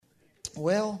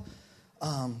Well,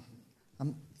 I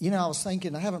was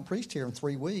thinking, I haven't preached here in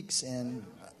 3 weeks, and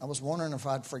I was wondering if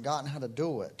I'd forgotten how to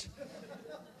do it.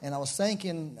 And I was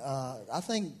thinking, I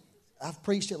think I've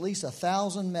preached at least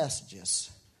 1,000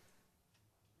 messages.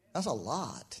 That's a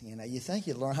lot. You think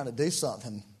you'd learn how to do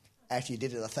something after you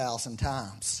did it 1,000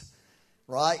 times,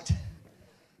 right?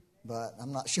 But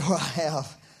I'm not sure I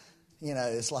have.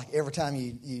 It's like every time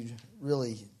you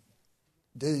really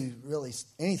do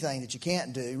anything that you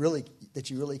can't do, that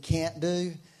you really can't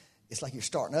do, it's like you're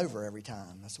starting over every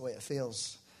time. That's the way it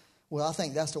feels. Well, I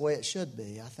think that's the way it should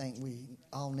be. I think we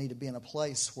all need to be in a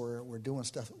place where we're doing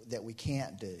stuff that we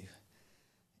can't do.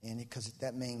 And because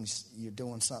that means you're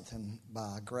doing something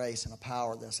by grace and a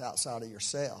power that's outside of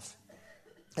yourself.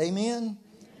 Amen?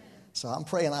 So I'm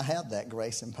praying I have that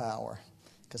grace and power.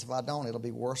 Because if I don't, it'll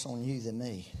be worse on you than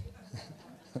me.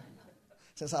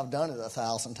 Since I've done it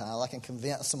 1,000 times, I can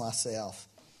convince myself.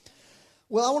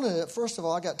 Well, first of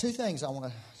all, I got 2 things I want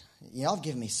to. Y'all have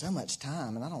given me so much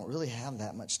time, and I don't really have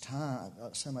that much time,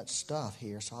 so much stuff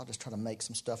here, so I'll just try to make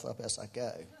some stuff up as I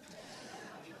go.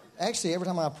 Actually, every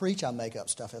time I preach, I make up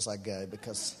stuff as I go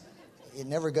because it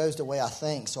never goes the way I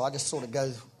think, so I just sort of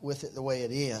go with it the way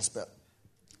it is. But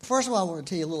first of all, I want to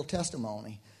tell you a little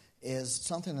testimony. Is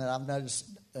something that I've noticed,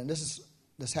 and this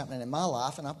is happening in my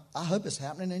life, and I hope it's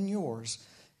happening in yours.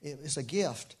 It's a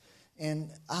gift.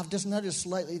 And I've just noticed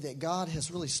lately that God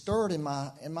has really stirred in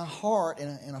my heart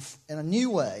in a new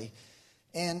way.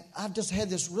 And I've just had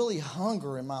this really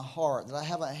hunger in my heart that I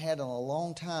haven't had in a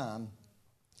long time,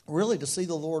 really to see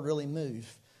the Lord really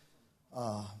move.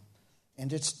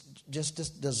 And it's just this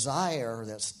desire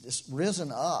that's just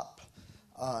risen up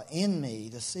in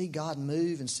me to see God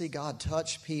move and see God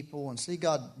touch people and see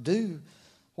God do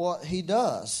what He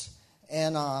does.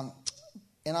 And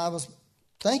I was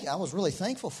really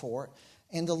thankful for it.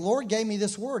 And the Lord gave me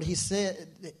this word. He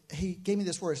gave me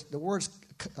this word. The word's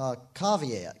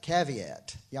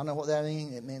caveat. Y'all know what that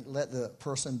means? It means let the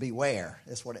person beware.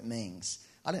 That's what it means.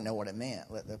 I didn't know what it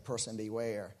meant, let the person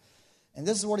beware. And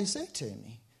this is what He said to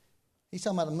me. He's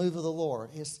talking about the move of the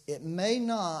Lord. It may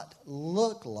not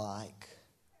look like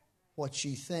what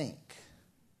you think.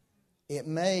 It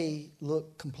may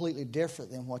look completely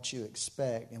different than what you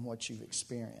expect and what you've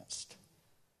experienced.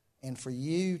 And for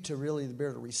you to really be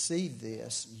able to receive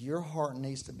this, your heart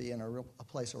needs to be in a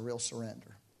place of real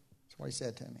surrender. That's what He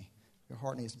said to me. Your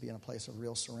heart needs to be in a place of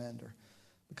real surrender.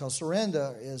 Because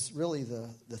surrender is really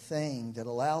the thing that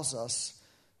allows us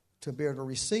to be able to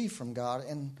receive from God.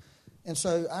 And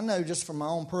so I know just from my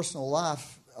own personal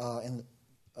life,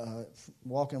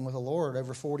 walking with the Lord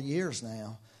over 40 years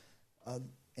now,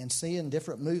 and seeing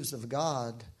different moves of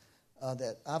God,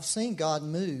 that I've seen God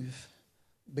move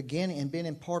beginning and been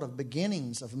in part of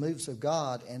beginnings of moves of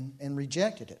God and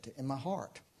rejected it in my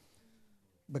heart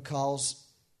because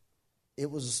it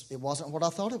wasn't what I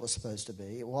thought it was supposed to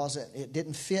be. It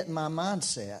didn't fit my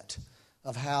mindset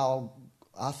of how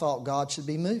I thought God should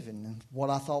be moving and what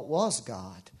I thought was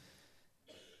God.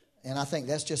 And I think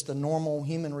that's just a normal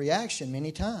human reaction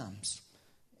many times.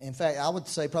 In fact, I would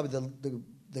say probably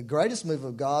the greatest move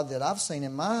of God that I've seen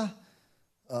in my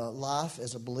life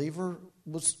as a believer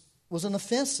was an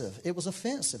offensive. It was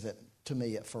offensive to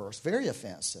me at first, very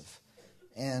offensive.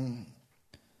 And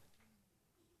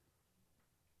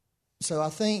so I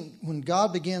think when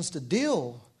God begins to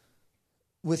deal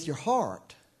with your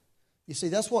heart, you see,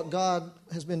 that's what God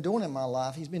has been doing in my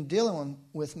life. He's been dealing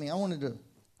with me. I wanted to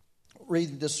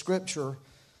read this scripture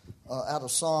out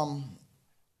of Psalm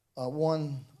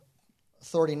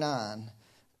 139.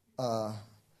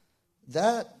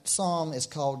 That psalm is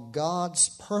called God's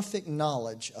Perfect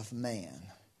Knowledge of Man.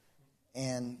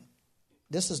 And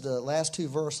this is the last 2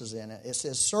 verses in it. It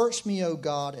says, "Search me, O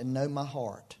God, and know my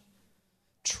heart.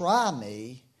 Try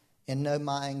me and know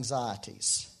my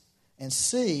anxieties. And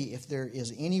see if there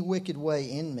is any wicked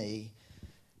way in me,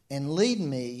 and lead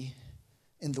me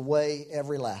in the way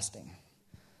everlasting."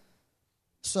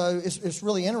 So it's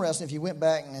really interesting if you went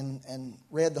back and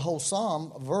read the whole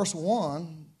psalm. Verse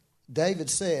 1, David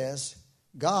says,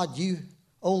 God,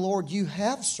 O Lord, you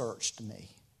have searched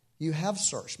me. You have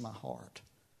searched my heart.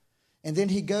 And then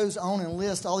he goes on and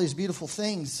lists all these beautiful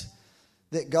things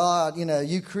that God,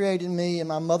 you created me in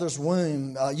my mother's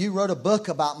womb. You wrote a book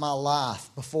about my life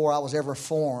before I was ever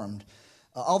formed.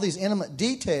 All these intimate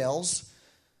details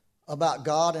about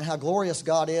God and how glorious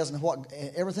God is and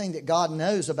everything that God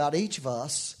knows about each of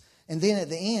us. And then at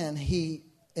the end, he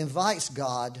invites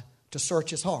God to search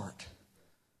his heart.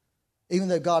 Even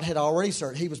though God had already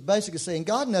searched, he was basically saying,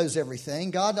 God knows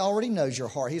everything. God already knows your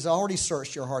heart. He's already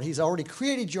searched your heart. He's already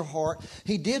created your heart.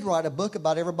 He did write a book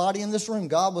about everybody in this room.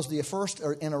 God was the first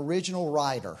and original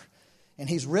writer. And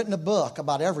He's written a book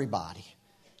about everybody.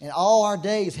 And all our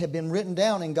days have been written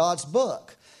down in God's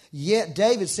book. Yet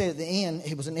David said at the end,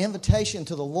 it was an invitation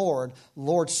to the Lord,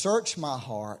 Lord, search my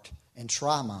heart and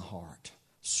try my heart.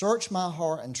 Search my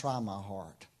heart and try my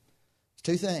heart.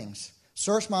 Two things.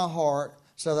 Search my heart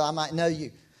so that I might know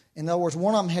you. In other words,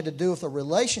 one of them had to do with a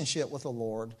relationship with the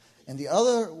Lord, and the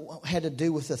other had to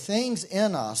do with the things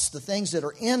in us, the things that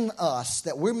are in us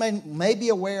that we may be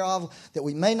aware of, that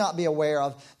we may not be aware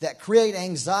of, that create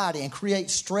anxiety and create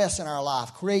stress in our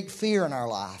life, create fear in our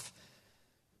life.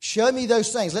 Show me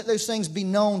those things. Let those things be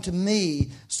known to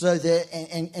me so that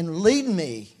and lead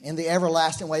me in the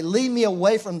everlasting way. Lead me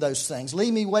away from those things.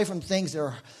 Lead me away from things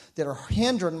that are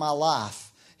hindering my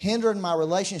life, hindering my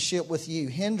relationship with you,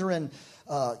 hindering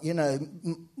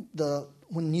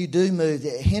when you do move,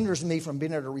 it hinders me from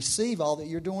being able to receive all that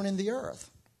you're doing in the earth.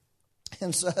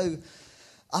 And so,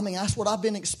 that's what I've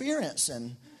been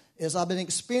experiencing, is I've been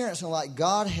experiencing like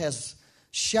God has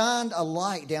shined a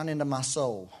light down into my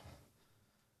soul.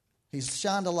 He's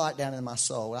shined a light down into my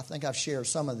soul. I think I've shared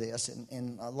some of this,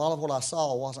 and a lot of what I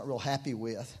saw I wasn't real happy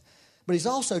with. But He's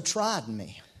also tried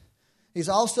me. He's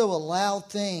also allowed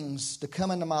things to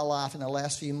come into my life in the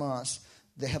last few months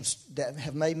that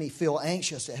have made me feel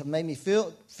anxious, that have made me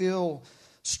feel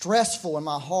stressful in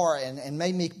my heart, and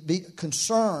made me be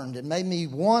concerned, and made me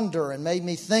wonder, and made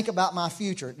me think about my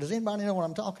future. Does anybody know what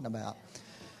I'm talking about?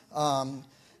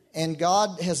 And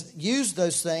God has used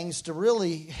those things to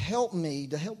really help me,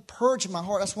 to help purge my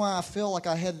heart. That's why I feel like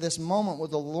I had this moment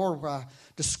with the Lord where I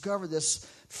discovered this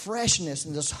freshness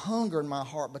and this hunger in my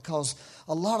heart, because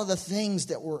a lot of the things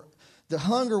the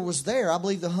hunger was there. I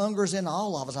believe the hunger is in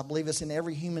all of us. I believe it's in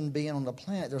every human being on the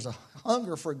planet. There's a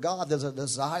hunger for God. There's a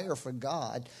desire for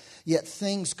God. Yet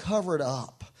things covered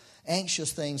up.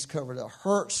 Anxious things covered up.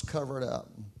 Hurts covered up.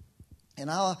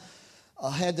 And I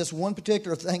had this one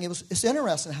particular thing. It's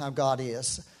interesting how God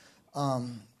is.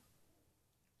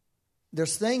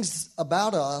 There's things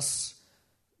about us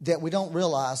that we don't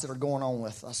realize that are going on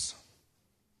with us.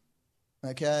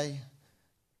 Okay?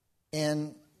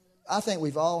 And I think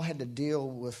we've all had to deal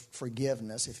with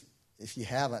forgiveness. If you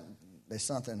haven't, there's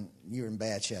something, you're in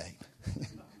bad shape.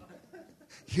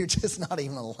 You're just not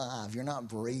even alive. You're not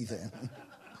breathing.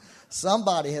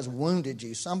 Somebody has wounded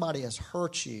you. Somebody has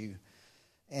hurt you.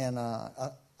 And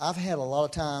I've had a lot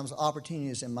of times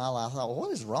opportunities in my life. I thought, well,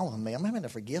 what is wrong with me? I'm having to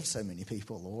forgive so many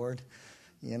people, Lord.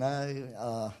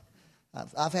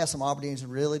 I've had some opportunities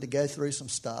really to go through some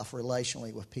stuff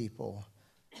relationally with people,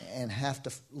 and have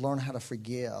to learn how to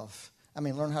forgive.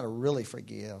 Learn how to really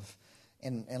forgive.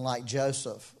 And like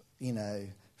Joseph,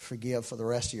 forgive for the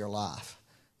rest of your life.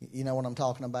 You know what I'm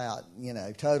talking about?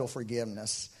 Total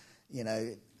forgiveness.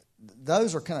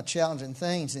 Those are kind of challenging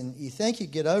things. And you think you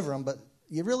get over them, but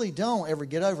you really don't ever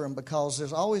get over them, because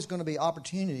there's always going to be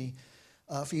opportunity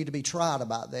for you to be tried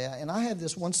about that. And I had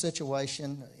this one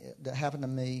situation that happened to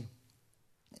me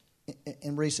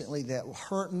and recently that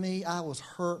hurt me. I was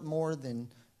hurt more than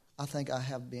I think I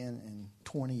have been in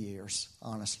 20 years,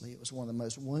 honestly. It was one of the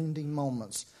most wounding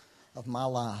moments of my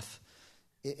life.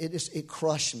 It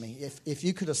crushed me. If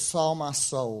you could have saw my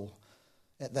soul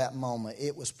at that moment,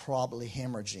 it was probably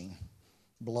hemorrhaging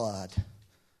blood.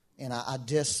 And I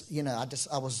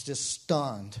was just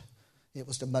stunned. It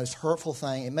was the most hurtful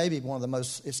thing. It may be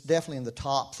it's definitely in the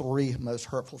top 3 most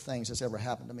hurtful things that's ever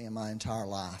happened to me in my entire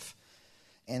life.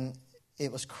 And it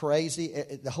was crazy.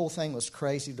 The whole thing was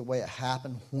crazy, the way it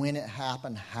happened, when it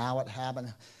happened, how it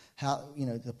happened,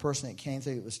 the person it came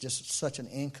through. It was just such an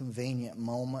inconvenient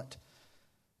moment.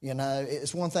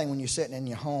 It's one thing when you're sitting in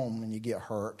your home and you get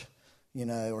hurt,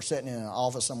 or sitting in an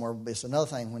office somewhere. But it's another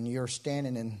thing when you're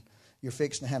standing and you're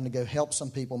fixing to having to go help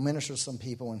some people, minister to some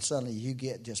people, and suddenly you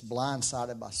get just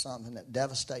blindsided by something that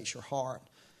devastates your heart.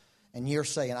 And you're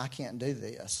saying, I can't do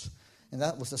this. And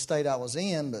that was the state I was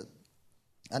in, but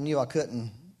I knew I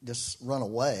couldn't just run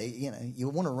away. You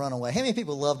want to run away. How many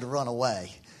people love to run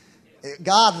away?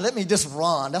 God, let me just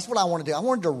run. That's what I want to do. I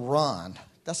wanted to run.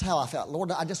 That's how I felt.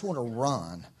 Lord, I just want to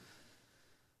run.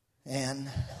 And,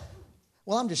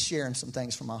 I'm just sharing some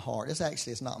things from my heart.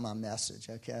 It's not my message,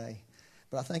 okay?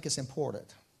 But I think it's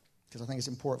important, because I think it's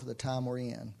important for the time we're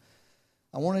in.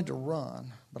 I wanted to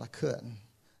run, but I couldn't.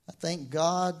 I think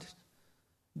God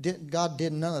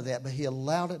did none of that, but He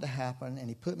allowed it to happen, and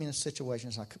He put me in a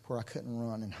situation where I couldn't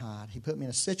run and hide. He put me in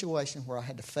a situation where I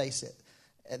had to face it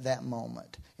at that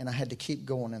moment, and I had to keep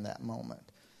going in that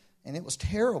moment. And it was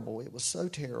terrible. It was so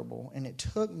terrible, and it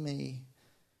took me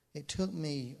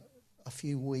a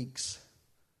few weeks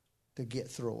to get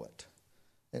through it.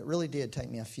 It really did take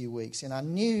me a few weeks, and I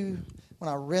knew when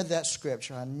I read that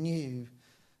scripture, I knew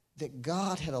that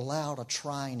God had allowed a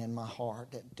trying in my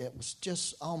heart that was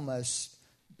just almost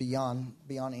beyond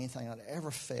anything I'd ever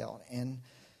felt. And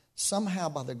somehow,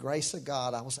 by the grace of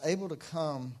God, I was able to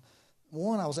come.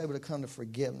 One, I was able to come to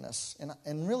forgiveness.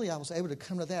 And really, I was able to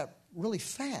come to that really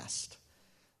fast.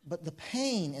 But the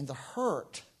pain and the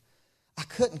hurt, I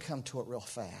couldn't come to it real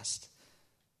fast.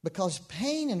 Because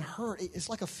pain and hurt, it's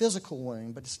like a physical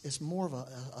wound, but it's more of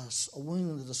a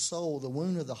wound of the soul, the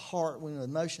wound of the heart, wound of the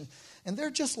emotion. And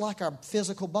they're just like our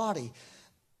physical body.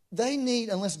 They need,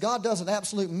 unless God does an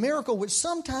absolute miracle, which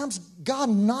sometimes God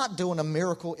not doing a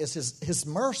miracle is His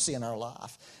mercy in our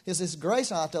life, is His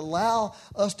grace in our life to allow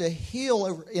us to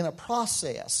heal in a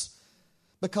process.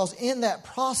 Because in that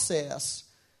process,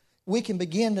 we can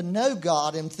begin to know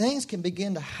God and things can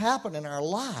begin to happen in our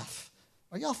life.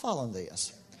 Are y'all following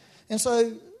this? And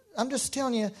so I'm just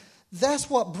telling you, that's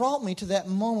what brought me to that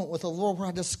moment with the Lord where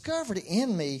I discovered it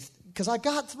in me, because I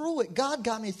got through it. God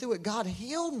got me through it. God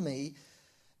healed me.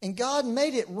 And God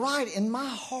made it right in my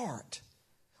heart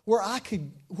where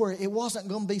it wasn't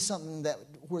going to be something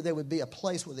where there would be a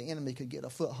place where the enemy could get a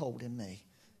foothold in me.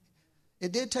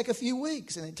 It did take a few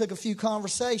weeks, and it took a few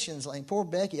conversations. Like poor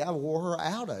Becky, I wore her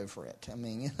out over it. I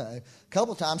mean, a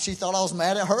couple of times she thought I was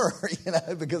mad at her,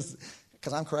 because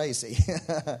I'm crazy.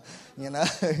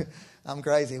 I'm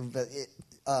crazy. But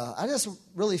I just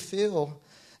really feel,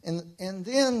 and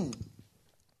then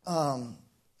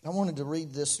I wanted to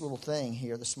read this little thing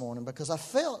here this morning because I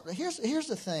felt, here's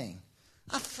the thing.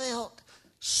 I felt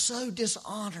so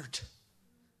dishonored.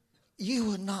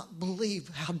 You would not believe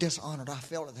how dishonored I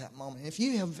felt at that moment. If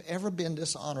you have ever been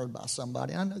dishonored by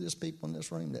somebody, I know there's people in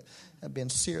this room that have been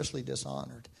seriously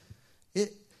dishonored.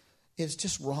 It's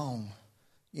just wrong,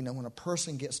 when a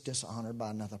person gets dishonored by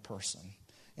another person.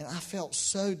 And I felt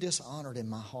so dishonored in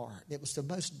my heart. It was the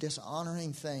most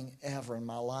dishonoring thing ever in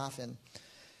my life.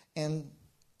 And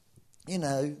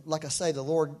like I say, the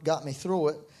Lord got me through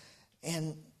it.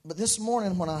 But this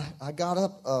morning when I got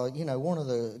up, one of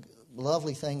the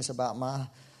lovely things about my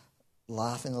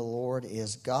life in the Lord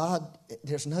is God,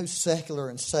 there's no secular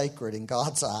and sacred in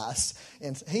God's eyes.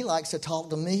 And He likes to talk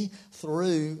to me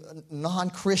through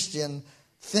non-Christian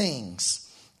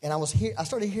things. And I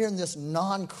started hearing this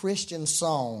non-Christian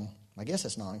song. I guess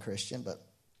it's non-Christian, but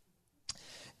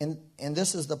and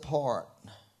this is the part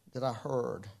that I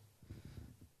heard.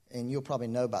 And you'll probably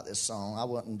know about this song. I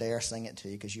wouldn't dare sing it to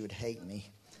you because you would hate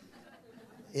me.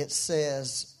 It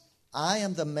says, I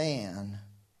am the man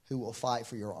who will fight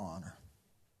for your honor.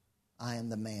 I am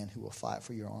the man who will fight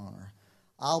for your honor.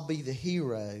 I'll be the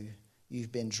hero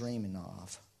you've been dreaming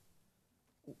of.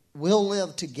 We'll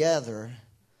live together,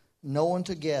 knowing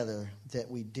together that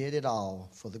we did it all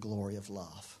for the glory of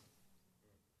love.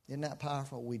 Isn't that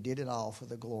powerful? We did it all for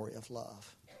the glory of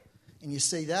love. And you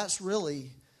see, that's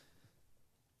really,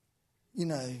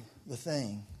 the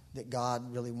thing that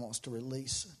God really wants to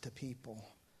release to people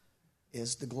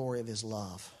is the glory of His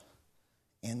love.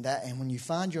 And when you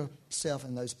find yourself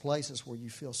in those places where you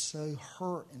feel so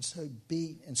hurt and so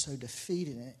beat and so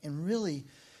defeated, and really,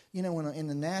 when in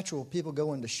the natural, people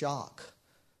go into shock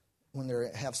when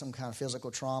they have some kind of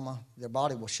physical trauma. Their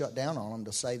body will shut down on them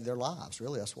to save their lives.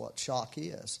 Really, that's what shock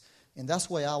is. And that's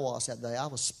the way I was that day. I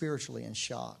was spiritually in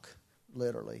shock,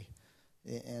 literally.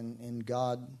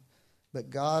 But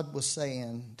God was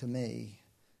saying to me,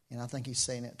 and I think He's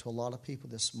saying it to a lot of people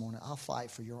this morning, I'll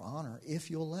fight for your honor if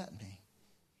you'll let me.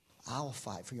 I'll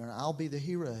fight for your honor. I'll be the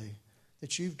hero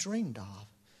that you've dreamed of.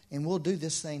 And we'll do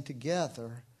this thing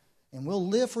together, and we'll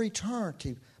live for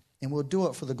eternity, and we'll do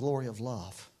it for the glory of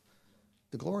love.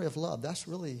 The glory of love, that's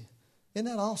really, isn't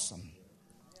that awesome?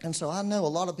 And so I know a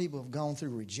lot of people have gone through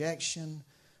rejection.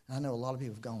 I know a lot of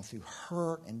people have gone through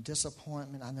hurt and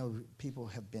disappointment. I know people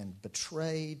have been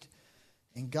betrayed.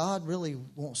 And God really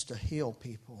wants to heal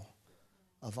people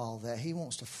of all that. He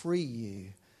wants to free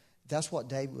you. That's what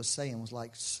David was saying, was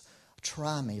like,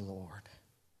 try me, Lord.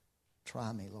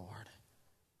 Try me, Lord.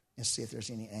 And see if there's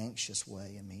any anxious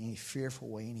way in me, any fearful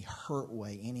way, any hurt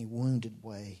way, any wounded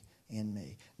way in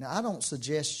me. Now, I don't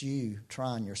suggest you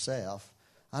trying yourself.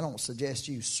 I don't suggest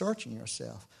you searching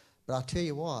yourself. But I'll tell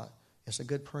you what, it's a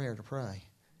good prayer to pray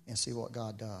and see what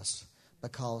God does.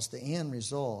 Because the end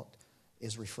result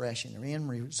is refreshing. The end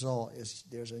result is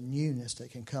there's a newness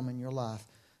that can come in your life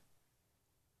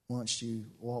once you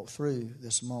walk through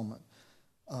this moment.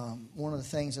 One of the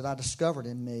things that I discovered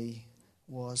in me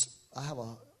was I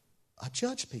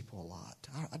judge people a lot.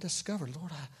 I discovered,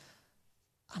 Lord,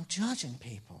 I'm judging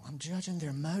people. I'm judging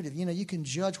their motive. You can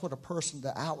judge what a person,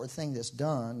 the outward thing that's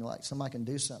done, like somebody can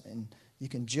do something, you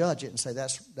can judge it and say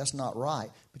that's not right.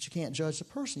 But you can't judge the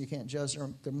person. You can't judge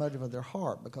the motive of their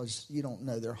heart because you don't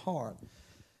know their heart.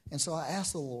 And so I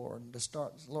asked the Lord to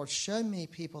start, Lord, show me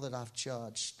people that I've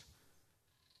judged.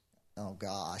 Oh,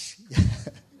 gosh.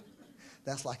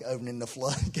 That's like opening the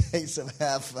floodgates of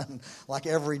heaven. Like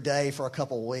every day for a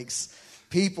couple of weeks,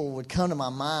 people would come to my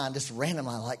mind just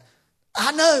randomly like,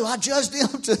 I know, I judged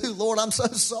them too. Lord, I'm so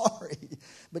sorry.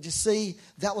 But you see,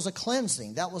 that was a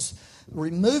cleansing. That was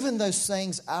removing those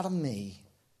things out of me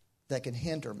that can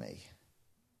hinder me.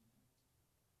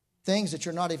 Things that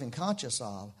you're not even conscious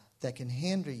of that can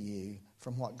hinder you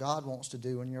from what God wants to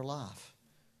do in your life.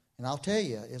 And I'll tell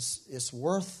you, it's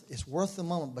worth the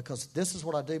moment, because this is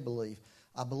what I do believe.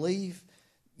 I believe,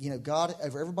 God,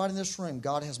 over everybody in this room,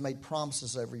 God has made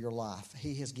promises over your life.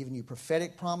 He has given you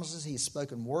prophetic promises. He has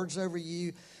spoken words over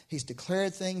you. He's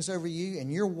declared things over you,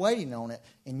 and you're waiting on it,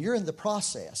 and you're in the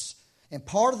process. And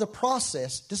part of the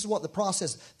process, this is what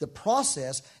the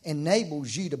process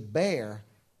enables you to bear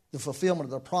the fulfillment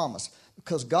of the promise.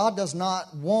 Because God does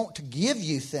not want to give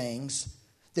you things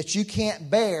that you can't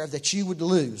bear, that you would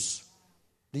lose.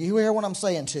 Do you hear what I'm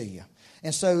saying to you?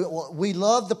 And so we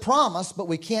love the promise, but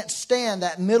we can't stand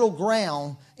that middle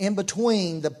ground in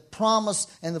between the promise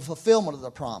and the fulfillment of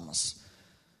the promise.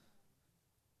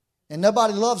 And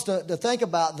nobody loves to think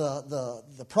about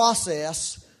the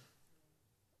process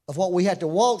of what we had to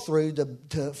walk through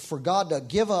for God to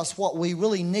give us what we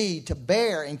really need to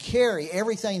bear and carry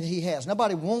everything that He has.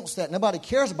 Nobody wants that. Nobody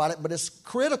cares about it, but it's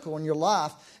critical in your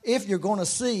life if you're going to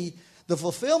see the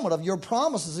fulfillment of your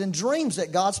promises and dreams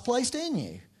that God's placed in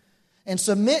you. And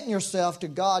submitting yourself to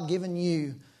God giving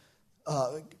you,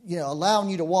 allowing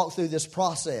you to walk through this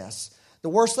process. The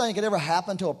worst thing that could ever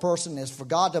happen to a person is for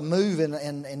God to move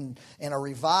in a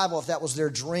revival, if that was their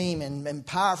dream, and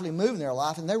powerfully move in their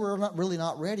life, and they were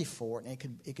not ready for it,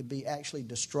 and it could be actually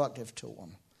destructive to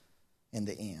them in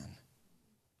the end.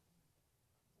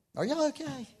 Are y'all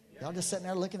okay? Y'all just sitting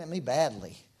there looking at me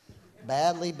badly.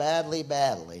 Badly, badly,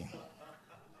 badly.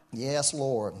 Yes,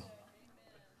 Lord.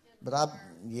 But I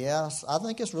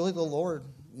think it's really the Lord,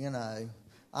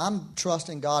 I'm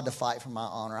trusting God to fight for my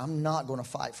honor. I'm not going to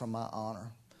fight for my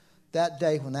honor. That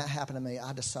day when that happened to me,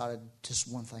 I decided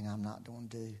just one thing I'm not going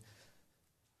to do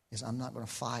is I'm not going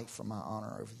to fight for my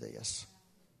honor over this.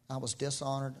 I was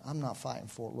dishonored. I'm not fighting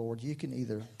for it, Lord. You can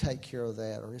either take care of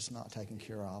that or it's not taken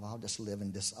care of. I'll just live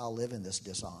in this. I'll live in this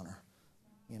dishonor.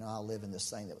 I'll live in this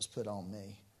thing that was put on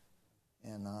me.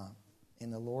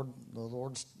 And the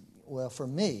Lord's, well, for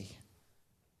me,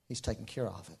 He's taking care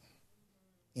of it.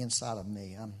 Inside of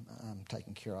me, I'm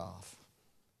taken care of.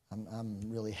 I'm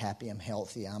really happy. I'm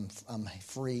healthy. I'm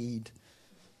freed.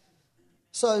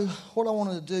 So what I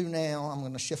want to do now, I'm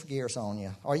going to shift gears on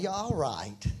you. Are you all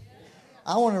right?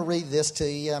 I want to read this to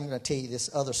you. I'm going to tell you this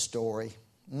other story.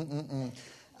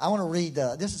 I want to read,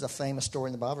 this is a famous story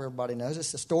in the Bible. Everybody knows.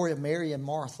 It's the story of Mary and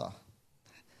Martha.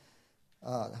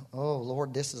 Oh,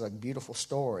 Lord, this is a beautiful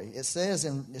story. It says,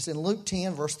 it's in Luke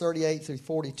 10, verse 38 through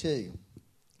 42.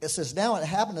 It says, now it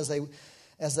happened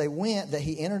as they went that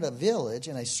he entered a village,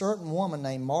 and a certain woman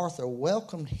named Martha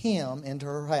welcomed him into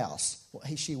her house.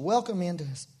 She welcomed him into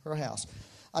her house.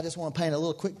 I just want to paint a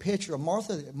little quick picture of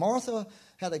Martha. Martha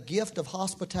had a gift of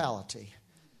hospitality.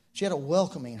 She had a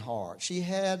welcoming heart. She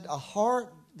had a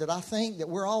heart that I think that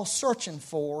we're all searching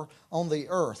for on the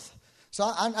earth. So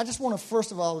I just want to,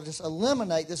 first of all, just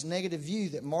eliminate this negative view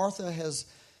that Martha has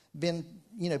been,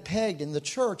 pegged in the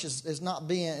church as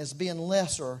being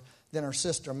lesser than her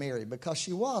sister Mary, because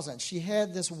she wasn't. She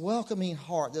had this welcoming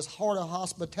heart, this heart of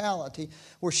hospitality,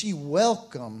 where she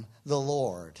welcomed the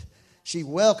Lord. She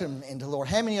welcomed into the Lord.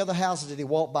 How many other houses did he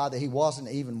walk by that he wasn't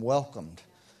even welcomed?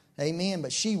 Amen.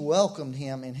 But she welcomed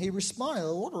him, and he responded.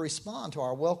 The Lord will respond to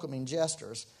our welcoming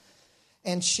gestures.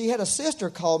 And she had a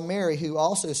sister called Mary who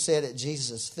also sat at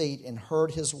Jesus' feet and heard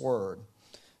his word.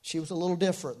 She was a little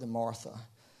different than Martha.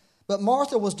 But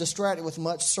Martha was distracted with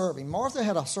much serving. Martha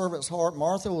had a servant's heart.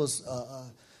 Martha was,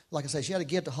 like I say, she had a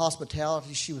gift of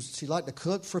hospitality. She liked to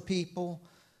cook for people.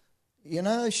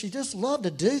 She just loved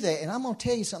to do that. And I'm going to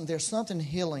tell you something. There's something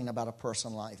healing about a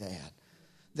person like that,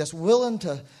 that's willing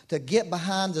to get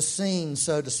behind the scenes,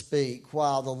 so to speak,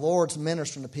 while the Lord's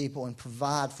ministering to people and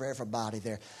provide for everybody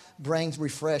there. Brings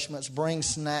refreshments, brings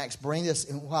snacks, bring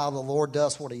this while the Lord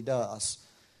does what He does.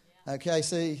 Okay,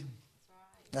 see,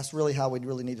 that's really how we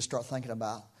really need to start thinking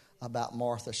about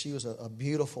Martha. She was a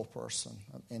beautiful person,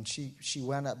 and she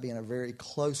wound up being a very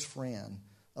close friend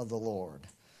of the Lord.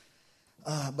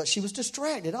 But she was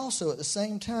distracted also at the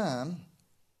same time,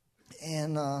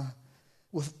 and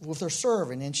with her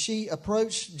serving. And she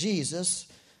approached Jesus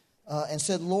and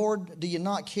said, Lord, do you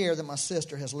not care that my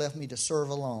sister has left me to serve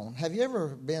alone? Have you ever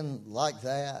been like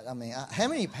that? I mean, how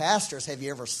many pastors have you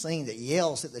ever seen that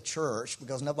yells at the church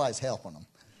because nobody's helping them?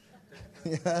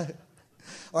 You know?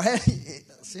 Or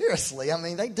seriously, I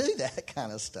mean, they do that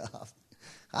kind of stuff.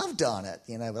 I've done it,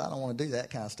 you know, but I don't want to do that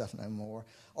kind of stuff no more.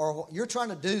 Or you're trying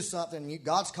to do something,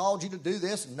 God's called you to do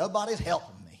this, and nobody's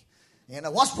helping me. You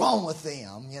know, what's wrong with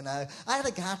them, you know? I had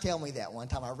a guy tell me that one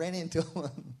time. I ran into him,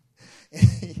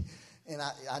 and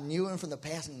I knew him from the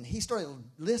past, and he started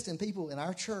listing people in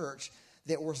our church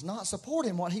that was not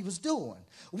supporting what he was doing.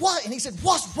 What? And he said,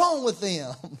 what's wrong with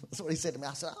them? That's what he said to me.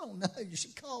 I said, I don't know. You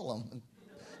should call them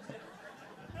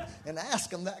and ask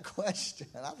them that question.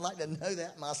 I'd like to know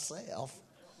that myself.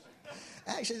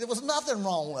 Actually, there was nothing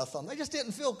wrong with them. They just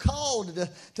didn't feel called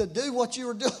to do what you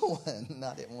were doing.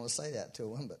 I didn't want to say that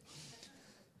to him, but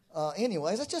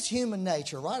anyways, that's just human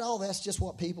nature, right? All that's just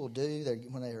what people do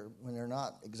when they're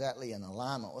not exactly in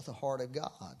alignment with the heart of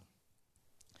God.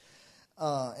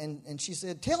 And she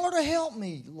said, tell her to help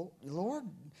me, Lord.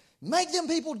 Make them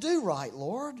people do right,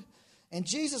 Lord. And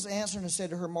Jesus answered and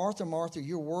said to her, Martha, Martha,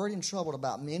 you're worried and troubled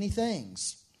about many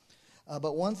things.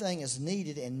 But one thing is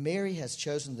needed, and Mary has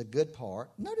chosen the good part.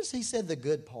 Notice he said the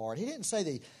good part. He didn't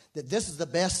say that this is the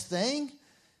best thing.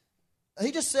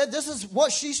 He just said this is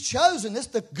what she's chosen. This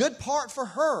is the good part for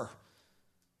her.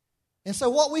 And so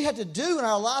what we have to do in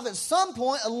our life at some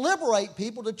point is liberate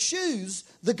people to choose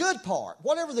the good part.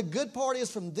 Whatever the good part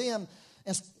is from them,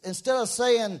 instead of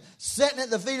saying sitting at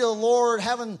the feet of the Lord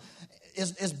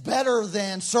is better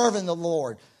than serving the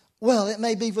Lord. Well, it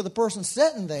may be for the person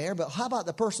sitting there, but how about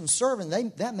the person serving?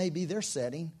 That may be their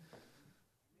setting.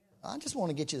 I just want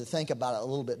to get you to think about it a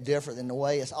little bit different than the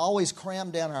way it's always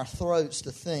crammed down our throats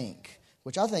to think,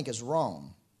 which I think is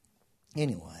wrong.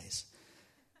 Anyways,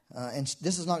 and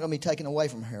this is not going to be taken away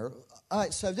from her. All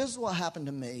right, so this is what happened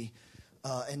to me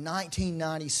in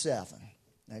 1997.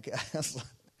 Okay,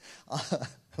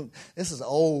 this is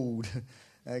old.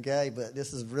 Okay, but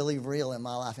this is really real in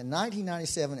my life. In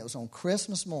 1997, it was on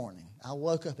Christmas morning. I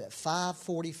woke up at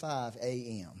 5:45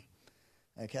 a.m.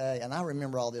 Okay, and I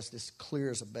remember all this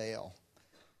clear as a bell.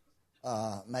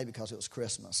 Maybe because it was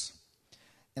Christmas.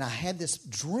 And I had this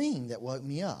dream that woke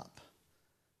me up.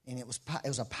 And it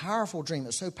was a powerful dream. It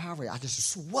was so powerful. I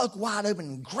just woke wide open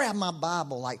and grabbed my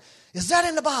Bible like, is that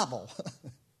in the Bible?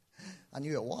 I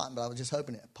knew it wasn't, but I was just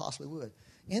hoping it possibly would.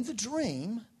 In the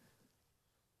dream,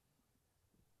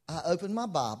 I opened my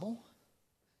Bible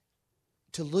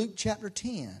to Luke chapter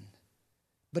 10.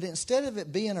 But instead of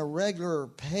it being a regular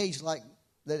page like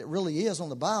that it really is on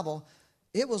the Bible,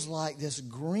 it was like this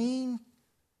green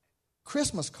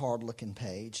Christmas card looking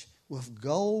page with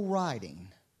gold writing.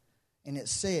 And it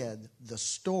said, the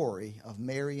story of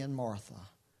Mary and Martha.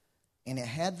 And it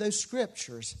had those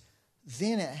scriptures.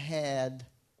 Then it had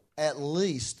at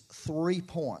least 3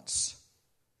 points.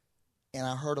 And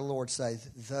I heard the Lord say,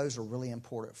 those are really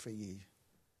important for you.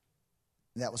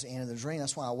 And that was the end of the dream.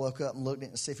 That's why I woke up and looked at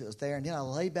it to see if it was there. And then I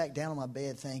lay back down on my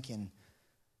bed thinking,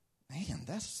 man,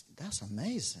 that's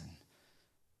amazing.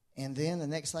 And then the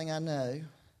next thing I know,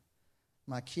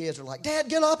 my kids are like, Dad,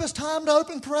 get up. It's time to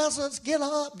open presents. Get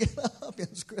up, get up. It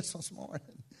was Christmas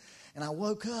morning. And I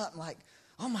woke up like,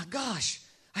 oh my gosh,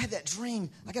 I had that dream.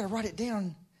 I got to write it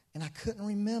down. And I couldn't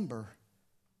remember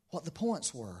what the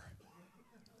points were.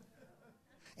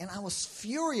 And I was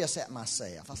furious at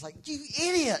myself. I was like, you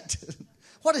idiot.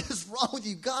 What is wrong with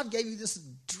you? God gave you this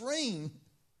dream.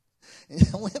 And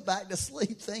I went back to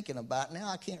sleep thinking about it. Now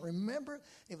I can't remember it.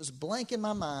 It was blank in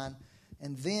my mind.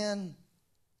 And then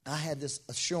I had this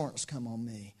assurance come on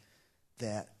me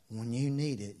that when you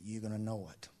need it, you're going to know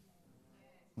it.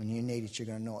 When you need it, you're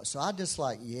going to know it. So I just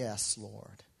like, yes,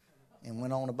 Lord. And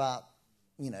went on about,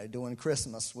 doing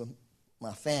Christmas with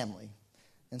my family.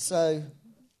 And so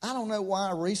I don't know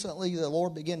why recently the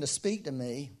Lord began to speak to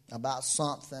me about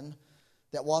something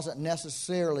that wasn't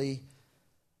necessarily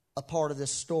a part of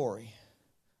this story.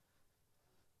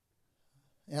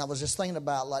 And I was just thinking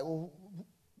about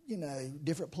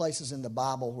different places in the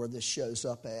Bible where this shows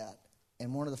up at.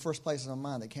 And one of the first places on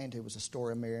my mind that came to was the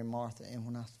story of Mary and Martha. And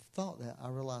when I thought that, I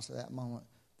realized at that moment,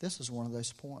 this is one of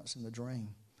those points in the dream.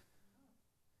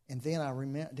 And then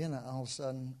all of a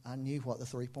sudden, I knew what the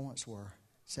 3 points were.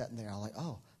 Sitting there, I was like,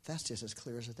 oh, that's just as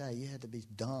clear as a day. You had to be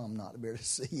dumb not to be able to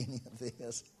see any of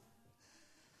this.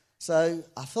 So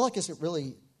I feel like it's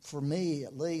really, for me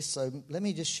at least, so let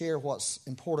me just share what's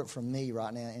important for me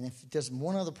right now. And if there's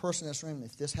one other person in this room,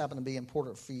 if this happened to be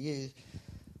important for you,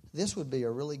 this would be a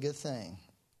really good thing.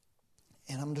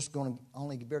 And I'm just going to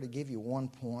only be able to give you 1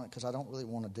 point because I don't really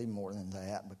want to do more than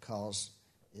that because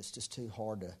it's just too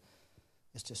hard to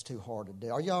do.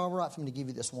 Are y'all all right for me to give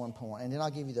you this 1 point? And then I'll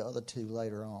give you the other 2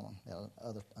 later on,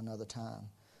 another time.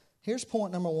 Here's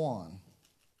point number 1.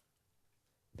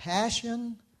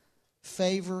 Passion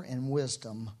favor and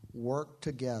wisdom work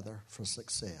together for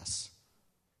success.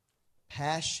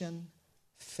 Passion,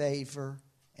 favor,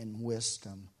 and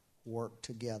wisdom work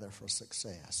together for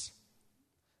success.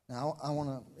 Now, I want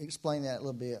to explain that a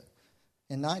little bit.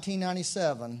 In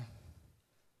 1997,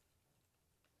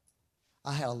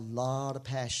 I had a lot of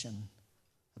passion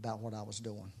about what I was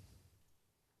doing,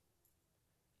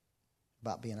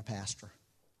 about being a pastor.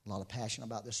 A lot of passion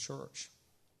about this church.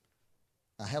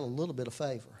 I had a little bit of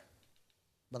favor,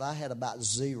 but I had about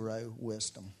zero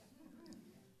wisdom.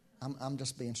 I'm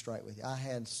just being straight with you. I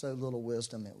had so little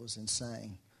wisdom, it was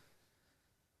insane.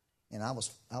 And I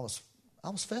was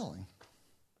failing.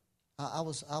 I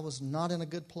was not in a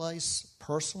good place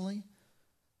personally.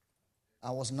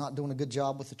 I was not doing a good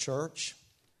job with the church.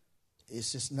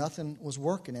 It's just nothing was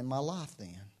working in my life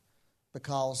then,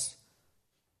 because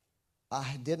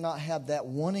I did not have that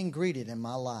one ingredient in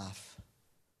my life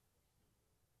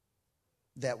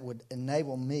that would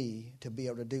enable me to be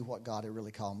able to do what God had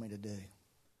really called me to do.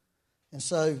 And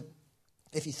so,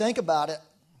 if you think about it,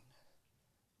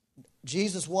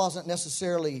 Jesus wasn't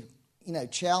necessarily,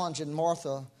 challenging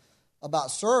Martha about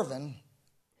serving,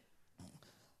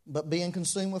 but being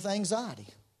consumed with anxiety.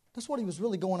 That's what he was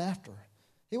really going after.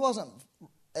 He wasn't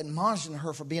admonishing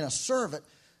her for being a servant.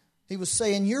 He was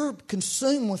saying, you're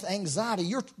consumed with anxiety.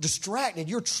 You're distracted.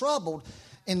 You're troubled.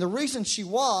 And the reason she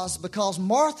was because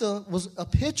Martha was a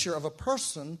picture of a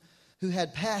person who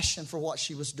had passion for what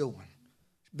she was doing.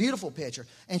 Beautiful picture.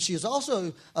 And she is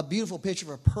also a beautiful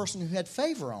picture of a person who had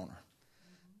favor on her.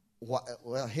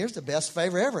 Well, here's the best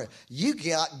favor ever. You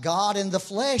got God in the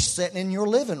flesh sitting in your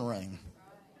living room.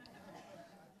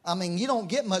 I mean, you don't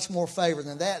get much more favor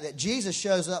than that Jesus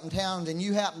shows up in town and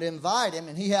you happen to invite him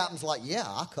and he happens like, yeah,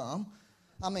 I'll come.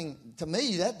 I mean, to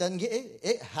me, that doesn't get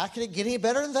it. How can it get any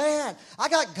better than that? I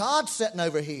got God sitting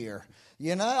over here.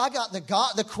 I got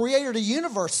the creator of the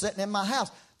universe sitting in my house.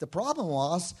 The problem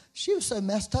was she was so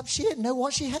messed up she didn't know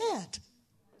what she had.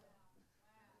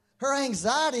 Her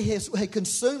anxiety had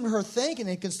consumed her thinking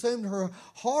and consumed her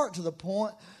heart to the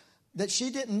point that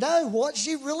she didn't know what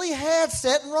she really had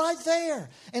sitting right there.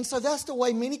 And so that's the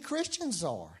way many Christians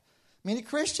are. Many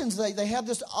Christians, they have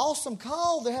this awesome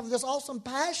call. They have this awesome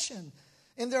passion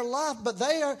in their life. But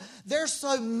they're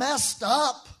so messed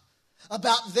up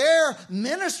about their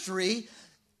ministry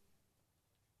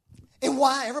and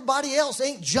why everybody else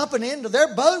ain't jumping into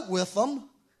their boat with them.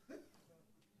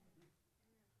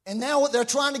 And now what they're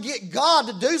trying to get God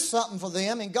to do something for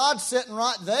them, and God's sitting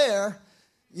right there,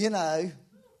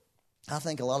 I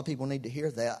think a lot of people need to hear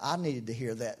that. I needed to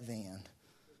hear that then.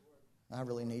 I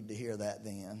really needed to hear that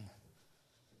then.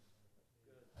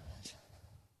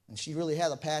 And she really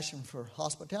had a passion for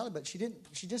hospitality, but she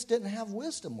just didn't have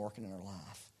wisdom working in her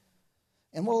life.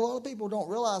 And what a lot of people don't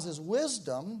realize is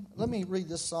wisdom. Let me read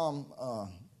this Psalm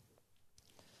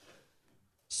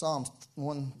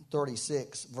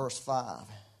 136, verse 5.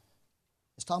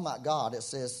 It's talking about God. It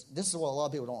says, this is what a lot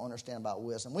of people don't understand about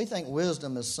wisdom. We think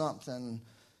wisdom is something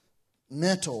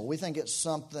mental. We think it's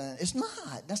something. It's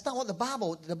not. That's not what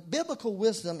the biblical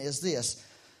wisdom is this.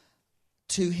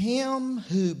 To him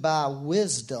who by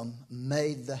wisdom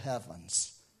made the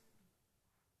heavens.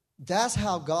 That's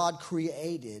how God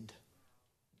created,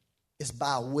 is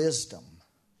by wisdom.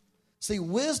 See,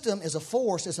 wisdom is a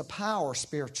force, it's a power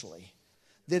spiritually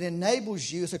that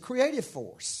enables you, it's a creative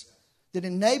force that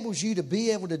enables you to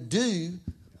be able to do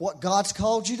what God's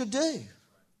called you to do.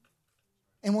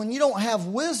 And when you don't have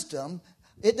wisdom,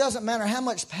 it doesn't matter how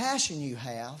much passion you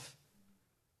have,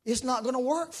 it's not going to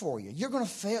work for you. You're going to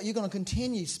fail. You're going to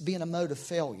continue to be in a mode of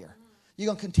failure. You're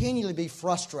going to continually be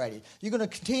frustrated. You're going to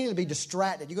continually be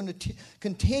distracted. You're going to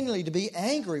continually to be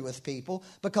angry with people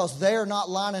because they're not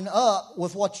lining up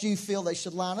with what you feel they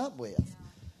should line up with.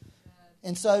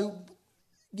 And so,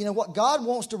 what God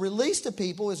wants to release to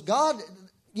people is God,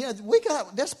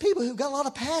 there's people who got a lot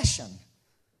of passion.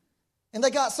 And they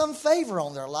got some favor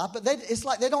on their life, but it's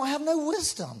like they don't have no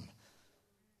wisdom.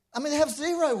 I mean, they have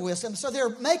zero wisdom. So they're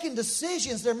making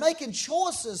decisions. They're making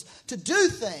choices to do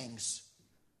things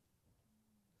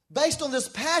based on this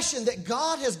passion that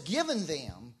God has given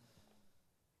them.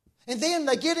 And then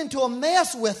they get into a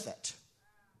mess with it.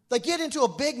 They get into a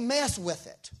big mess with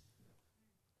it.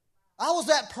 I was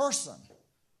that person.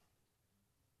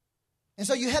 And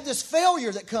so you have this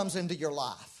failure that comes into your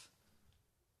life.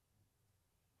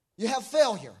 You have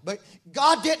failure. But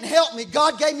God didn't help me.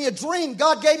 God gave me a dream.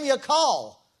 God gave me a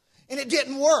call. And it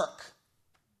didn't work.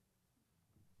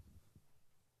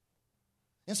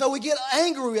 And so we get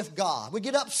angry with God. We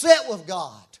get upset with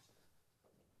God.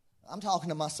 I'm talking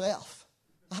to myself.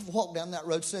 I've walked down that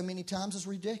road so many times, it's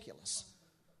ridiculous.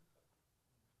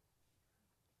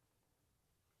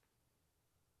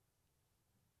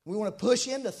 We want to push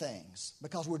into things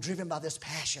because we're driven by this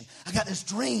passion. I got this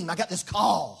dream. I got this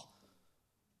call.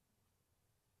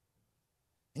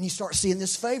 And you start seeing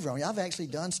this favor on you. I've actually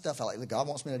done stuff like, God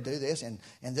wants me to do this, and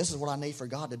this is what I need for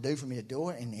God to do for me to do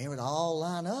it, and it would all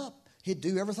line up. He'd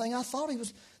do everything I thought he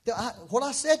was. What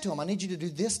I said to him, I need you to do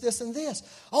this, this, and this.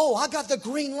 Oh, I got the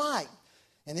green light.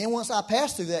 And then once I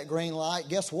passed through that green light,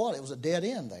 guess what? It was a dead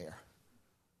end there.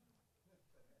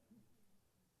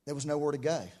 There was nowhere to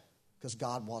go because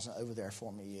God wasn't over there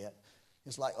for me yet.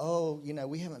 It's like, oh,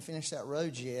 we haven't finished that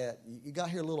road yet. You got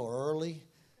here a little early.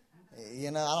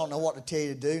 I don't know what to tell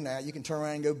you to do now. You can turn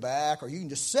around and go back, or you can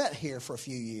just sit here for a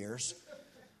few years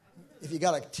if you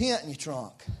got a tent in your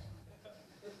trunk.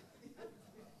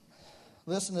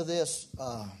 Listen to this.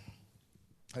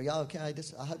 Are y'all okay?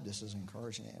 I hope this is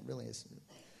encouraging. It really is.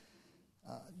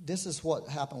 This is what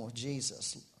happened with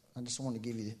Jesus. I just want to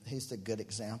give you, he's the good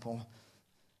example.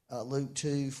 Luke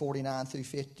 2:49 through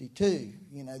 52.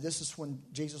 This is when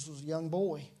Jesus was a young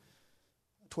boy,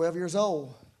 12 years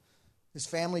old. His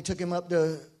family took him up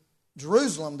to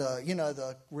Jerusalem,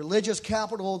 the religious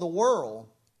capital of the world,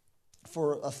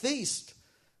 for a feast.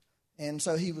 And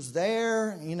so he was there,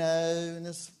 and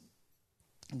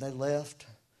they left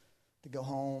to go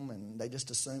home, and they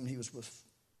just assumed he was with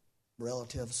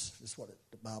relatives, is what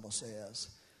the Bible says.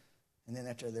 And then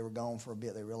after they were gone for a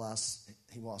bit, they realized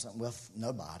he wasn't with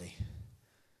nobody.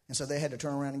 And so they had to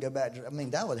turn around and go back.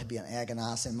 That would be an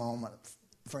agonizing moment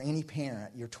for any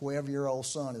parent. Your 12-year-old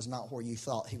son is not where you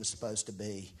thought he was supposed to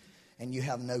be, and you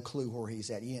have no clue where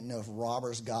he's at. You didn't know if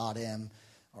robbers got him,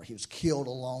 or he was killed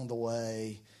along the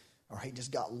way, or he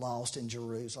just got lost in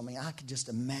Jerusalem. I could just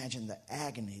imagine the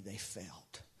agony they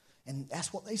felt. And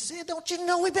that's what they said. Don't you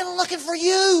know we've been looking for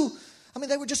you?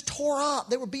 They were just tore up.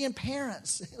 They were being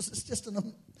parents. It was just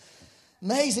an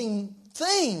amazing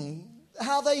thing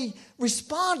how they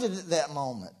responded at that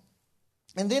moment.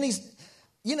 And then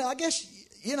I guess,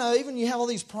 even you have all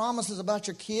these promises about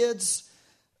your kids,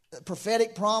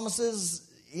 prophetic promises,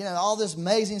 all this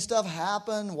amazing stuff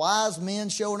happened, wise men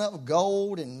showing up with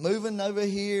gold and moving over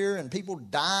here and people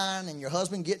dying and your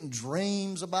husband getting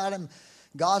dreams about him.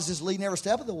 God's just leading every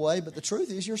step of the way, but the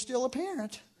truth is you're still a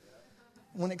parent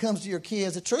when it comes to your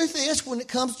kids. The truth is when it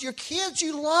comes to your kids,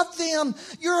 you love them.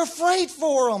 You're afraid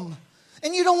for them.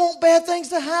 And you don't want bad things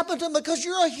to happen to them because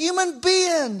you're a human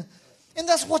being. And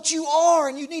that's what you are,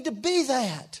 and you need to be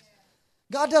that.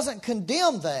 God doesn't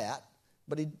condemn that,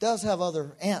 but he does have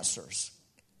other answers.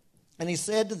 And he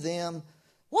said to them,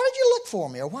 why did you look for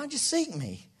me, or why did you seek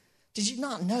me? Did you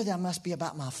not know that I must be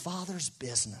about my Father's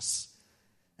business?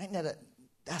 Ain't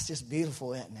that's just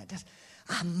beautiful, isn't it?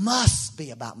 I must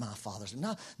be about my Father's.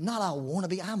 Not I want to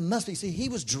be. I must be. See, he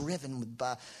was driven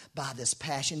by this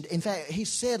passion. In fact, he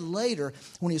said later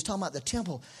when he was talking about the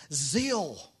temple,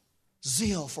 zeal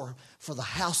for the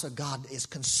house of God is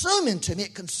consuming to me.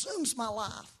 It consumes my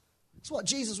life. That's what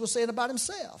Jesus was saying about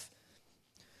himself.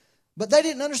 But they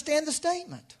didn't understand the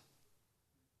statement,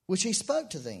 which he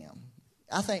spoke to them.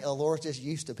 I think the Lord's just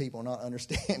used to people not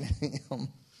understanding him.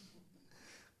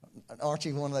 Aren't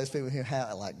you one of those people who have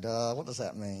duh, what does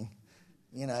that mean?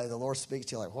 The Lord speaks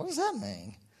to you like, what does that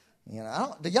mean?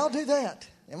 Do y'all do that?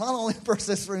 Am I the only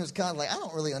person in this room who's kind of like, I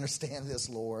don't really understand this,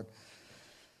 Lord.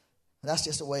 That's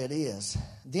just the way it is.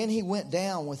 Then he went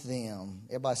down with them.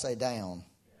 Everybody say down.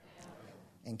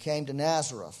 And came to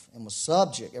Nazareth and was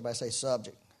subject. Everybody say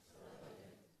subject.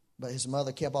 But his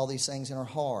mother kept all these things in her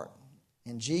heart.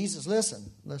 And Jesus,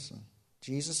 listen.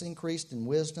 Jesus increased in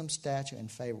wisdom, stature, and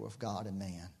favor with God and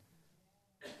man.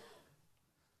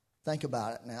 Think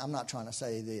about it. Now, I'm not trying to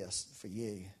say this for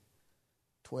you.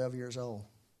 12 years old,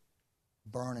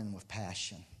 burning with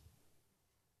passion,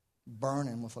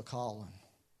 burning with a calling,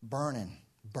 burning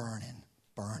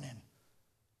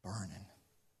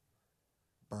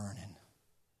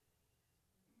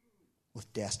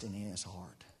with destiny in his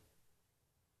heart.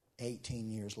 18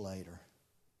 years later.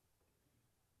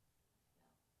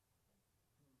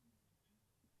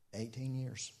 18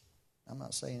 years. I'm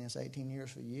not saying it's 18 years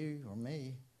for you or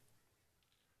me.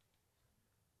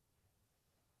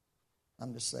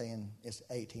 I'm just saying it's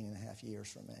 18 and a half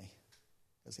years for me.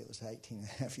 Because it was 18 and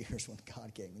a half years when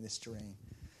God gave me this dream.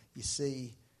 You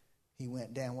see, he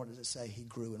went down. What does it say? He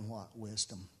grew in what?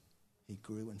 Wisdom. He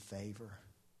grew in favor.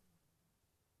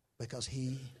 Because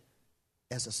he,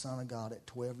 as a son of God at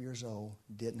 12 years old,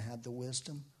 didn't have the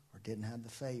wisdom or didn't have the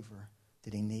favor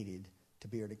that he needed to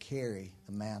be able to carry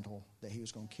the mantle that he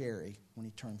was going to carry when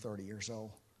he turned 30 years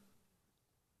old.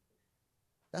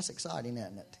 That's exciting,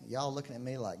 isn't it? Y'all looking at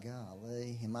me like,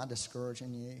 golly, am I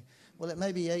discouraging you? Well, it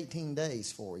may be 18 days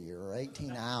for you or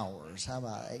 18 hours. How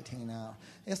about 18 hours?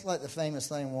 It's like the famous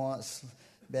thing once,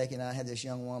 Becky and I had this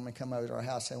young woman come over to our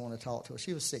house. They wanted to talk to us.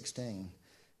 She was 16,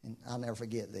 and I'll never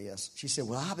forget this. She said,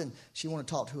 she wanted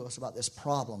to talk to us about this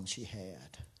problem she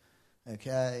had.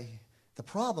 Okay? The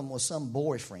problem was some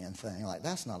boyfriend thing. Like,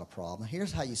 that's not a problem.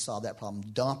 Here's how you solve that problem.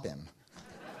 Dump him.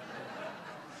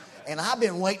 And I've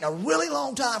been waiting a really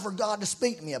long time for God to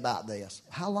speak to me about this.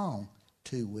 How long?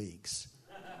 2 weeks.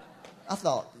 I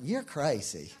thought, you're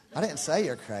crazy. I didn't say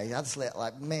you're crazy. I just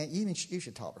man, you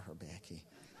should talk to her, Becky.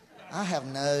 I have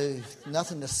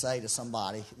nothing to say to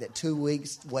somebody that 2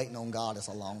 weeks waiting on God is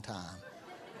a long time.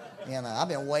 I've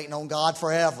been waiting on God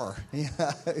forever.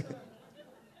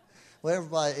 Well,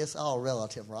 everybody, it's all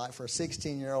relative, right? For a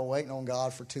 16-year-old waiting on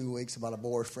God for 2 weeks about a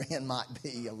boyfriend might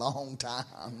be a long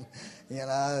time,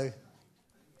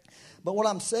 But what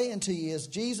I'm saying to you is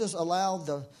Jesus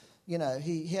allowed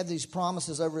he had these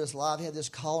promises over his life. He had this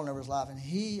calling over his life, and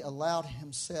he allowed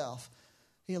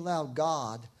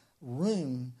God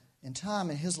room and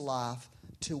time in his life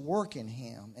to work in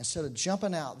him instead of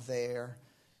jumping out there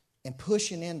and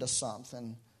pushing into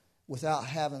something without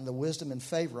having the wisdom and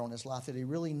favor on his life that he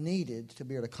really needed to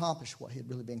be able to accomplish what he had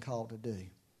really been called to do.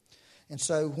 And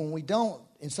so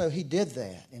he did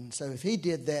that. And so if he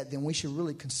did that, then we should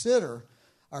really consider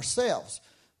ourselves.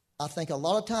 I think a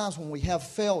lot of times when we have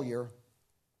failure,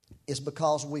 it's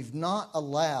because we've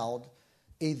allowed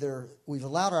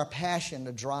our passion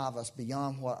to drive us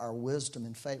beyond what our wisdom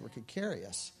and favor could carry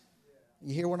us.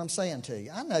 You hear what I'm saying to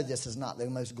you? I know this is not the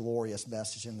most glorious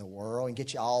message in the world and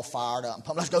get you all fired up and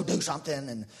pumped. Let's go do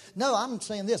something. No, I'm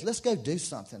saying this. Let's go do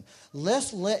something.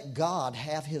 Let's let God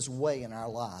have his way in our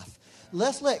life.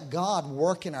 Let's let God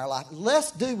work in our life.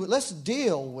 Let's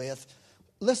deal with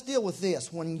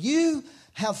this. When you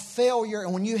have failure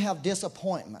and when you have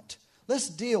disappointment, let's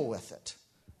deal with it.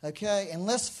 Okay? And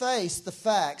let's face the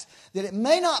facts that it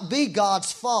may not be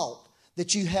God's fault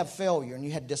that you have failure and you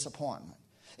had disappointment.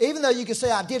 Even though you can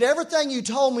say, I did everything you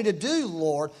told me to do,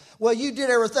 Lord. Well, you did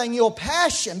everything your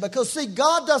passion, because, see,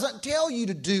 God doesn't tell you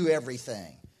to do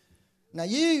everything. Now,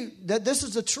 this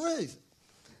is the truth.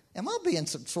 Am I being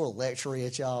some sort of lecturer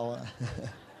at y'all?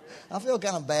 I feel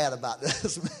kind of bad about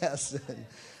this message.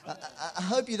 I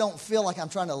hope you don't feel like I'm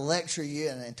trying to lecture you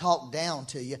and talk down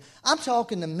to you. I'm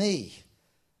talking to me.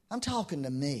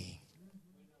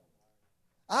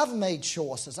 I've made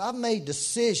choices. I've made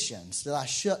decisions that I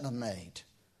shouldn't have made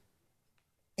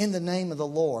in the name of the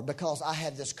Lord, because I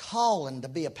had this calling to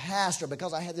be a pastor,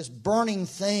 because I had this burning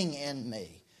thing in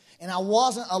me. And I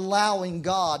wasn't allowing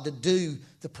God to do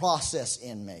the process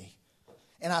in me.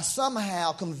 And I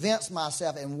somehow convinced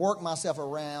myself and worked myself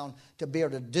around to be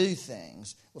able to do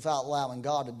things without allowing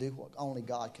God to do what only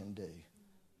God can do.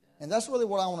 And that's really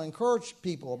what I want to encourage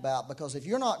people about, because if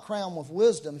you're not crowned with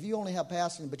wisdom, if you only have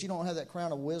passion but you don't have that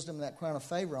crown of wisdom, that crown of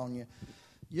favor on you,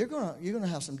 you're going to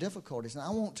have some difficulties. And I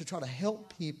want to try to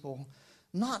help people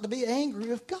not to be angry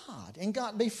with God and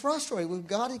not be frustrated with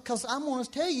God, because I'm going to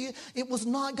tell you, it was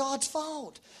not God's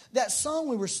fault. That song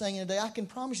we were singing today, I can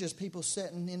promise you there's people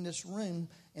sitting in this room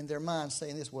in their minds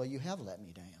saying this, well, you have let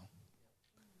me down.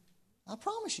 I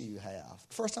promise you have.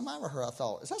 First time I ever heard, I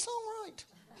thought, is that song right?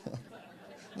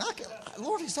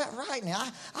 Lord, is that right? Now,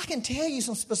 I can tell you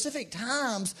some specific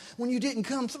times when you didn't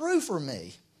come through for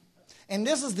me. And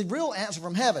this is the real answer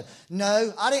from heaven.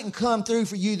 No, I didn't come through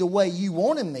for you the way you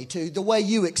wanted me to, the way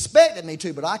you expected me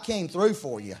to, but I came through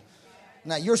for you.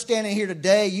 Now, you're standing here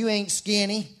today, you ain't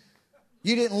skinny.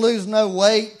 You didn't lose no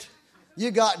weight.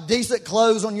 You got decent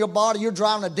clothes on your body. You're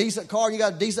driving a decent car. You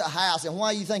got a decent house. And why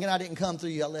are you thinking I didn't come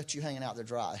through you? I left you hanging out there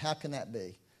dry. How can that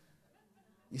be?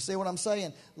 You see what I'm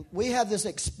saying? We have this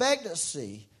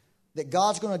expectancy that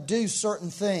God's going to do certain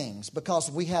things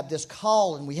because we have this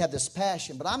call and we have this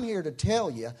passion. But I'm here to tell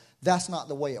you that's not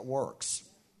the way it works.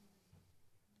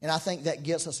 And I think that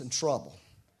gets us in trouble.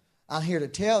 I'm here to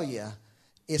tell you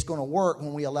it's going to work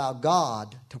when we allow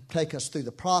God to take us through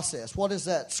the process. What is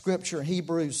that scripture in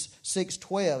Hebrews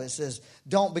 6:12? It says,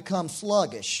 don't become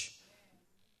sluggish,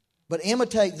 but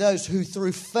imitate those who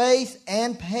through faith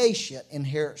and patience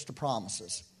inherits the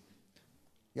promises.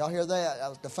 Y'all hear that? That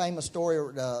was the famous story,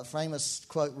 the famous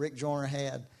quote Rick Joyner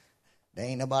had. There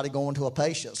ain't nobody going to a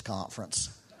patience conference.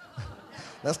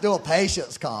 Let's do a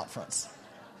patience conference.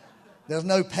 There's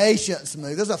no patience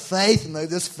move. There's a faith move.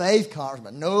 There's faith conference.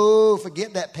 But no,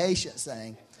 forget that patience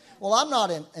thing. Well, I'm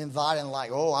not inviting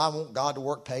like, oh, I want God to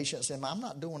work patience in me. I'm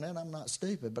not doing that. I'm not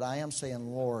stupid. But I am saying,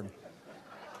 Lord,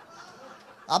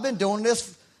 I've been doing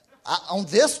this on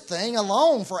this thing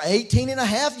alone for 18 and a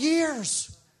half years.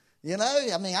 You know,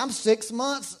 I mean, I'm 6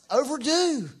 months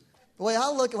overdue. The way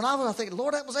I look, when I think,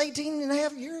 Lord, that was 18 and a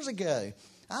half years ago.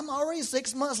 I'm already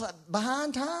 6 months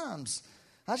behind times.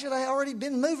 I should have already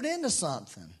been moved into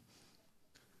something.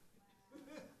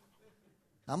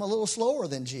 I'm a little slower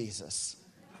than Jesus.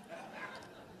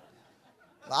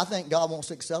 I think God wants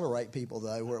to accelerate people,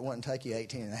 though, where it wouldn't take you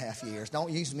 18 and a half years. Don't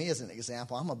use me as an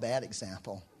example. I'm a bad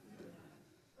example.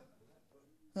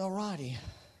 All righty.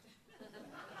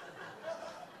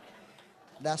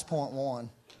 That's point one.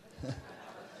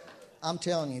 I'm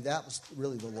telling you, that was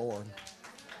really the Lord.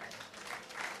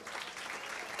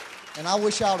 And I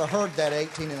wish I would have heard that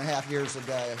 18 and a half years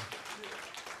ago.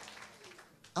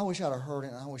 I wish I'd have heard it,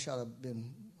 and I wish I'd have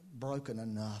been broken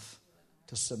enough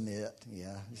to submit.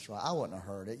 Yeah, that's right. I wouldn't have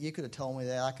heard it. You could have told me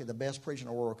that. The best preacher in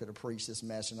the world could have preached this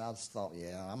message, and I just thought,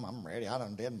 yeah, I'm ready. I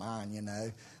done did mine, you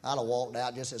know. I'd have walked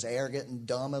out just as arrogant and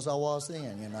dumb as I was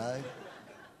then, you know.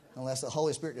 Unless the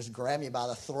Holy Spirit just grabbed me by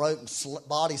the throat and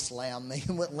body slammed me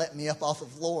and wouldn't let me up off the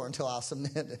floor until I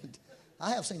submitted.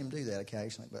 I have seen him do that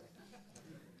occasionally, but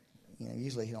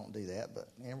usually he don't do that. But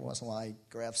every once in a while he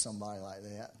grabs somebody like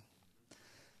that.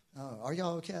 Oh, are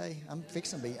y'all okay? I'm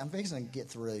fixing to get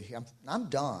through. I'm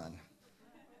done.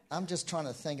 I'm just trying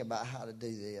to think about how to do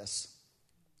this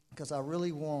because I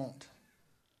really want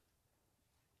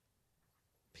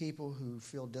people who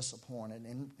feel disappointed.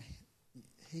 And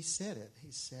he said it.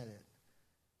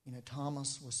 You know,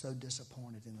 Thomas was so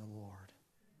disappointed in the Lord.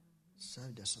 So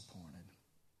disappointed.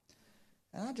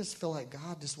 And I just feel like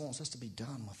God just wants us to be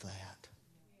done with that.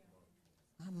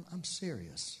 I'm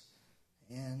serious.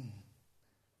 And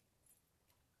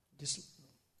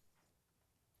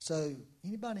so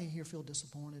anybody here feel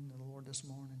disappointed in the Lord this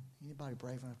morning? Anybody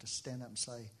brave enough to stand up and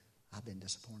say, I've been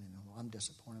disappointed in the Lord. I'm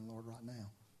disappointed in the Lord right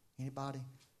now. Anybody?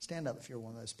 Stand up if you're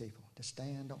one of those people. Just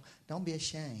stand. Don't be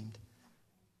ashamed.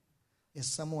 As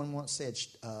someone once said,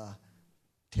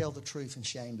 tell the truth and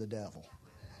shame the devil.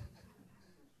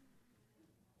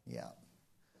 Yeah.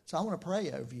 So I want to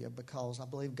pray over you because I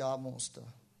believe God wants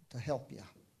to help you.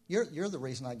 You're the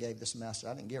reason I gave this message.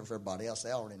 I didn't give it for everybody else.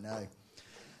 They already know.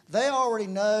 They already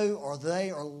know, or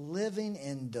they are living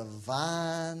in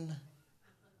divine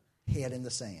head in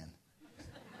the sand.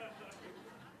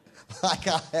 Like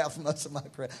I have most of my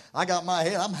prayer. I got my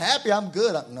head. I'm happy. I'm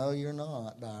good. No, you're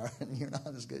not, Byron. You're not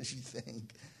as good as you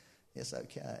think. It's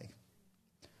okay.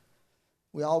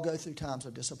 We all go through times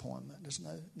of disappointment. There's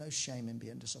no shame in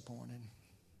being disappointed.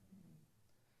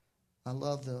 I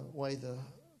love the way the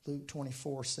Luke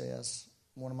 24 says,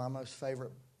 one of my most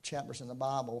favorite chapters in the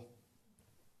Bible.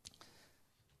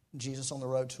 Jesus on the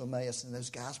road to Emmaus, and those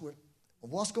guys were,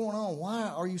 what's going on? Why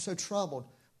are you so troubled?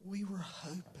 We were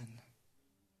hoping.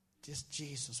 Just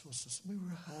Jesus was just, we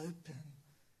were hoping.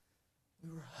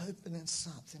 We were hoping in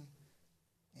something,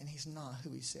 and he's not who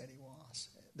he said he was.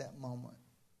 At that moment,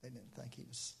 they didn't think he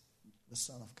was the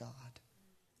Son of God.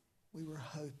 We were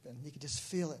hoping. You could just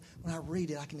feel it. When I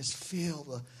read it, I can just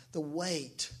feel the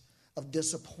weight of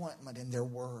disappointment in their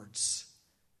words.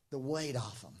 The weight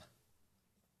of them.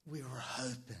 We were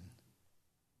hoping.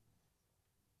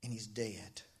 And he's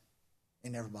dead.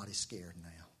 And everybody's scared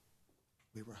now.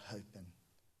 We were hoping.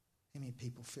 How many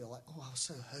people feel like, I was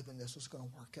so hoping this was going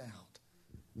to work out.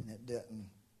 And it didn't.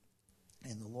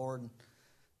 And the Lord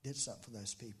did something for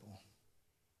those people.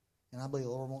 And I believe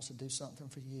the Lord wants to do something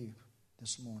for you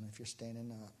this morning if you're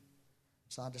standing up.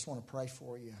 So I just want to pray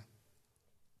for you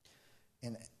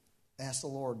and ask the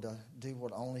Lord to do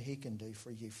what only he can do for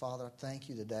you. Father, I thank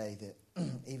you today that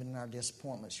even in our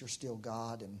disappointments, you're still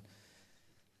God, and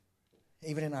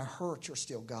even in our hurt, you're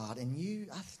still God. And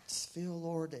I just feel,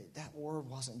 Lord, that word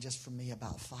wasn't just for me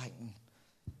about fighting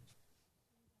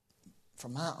for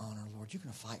my honor, Lord. You're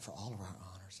going to fight for all of our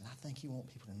honors. And I think you want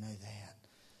people to know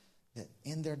that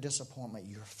in their disappointment,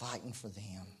 you're fighting for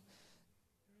them.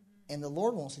 And the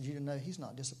Lord wants you to know he's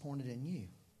not disappointed in you.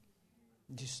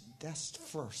 That's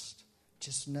first.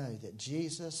 Just know that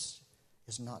Jesus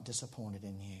is not disappointed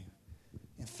in you.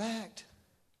 In fact,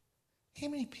 how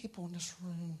many people in this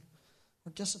room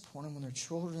are disappointed when their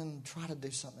children try to do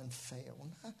something and fail?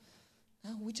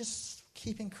 No, we just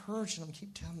keep encouraging them,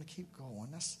 keep telling them to keep going.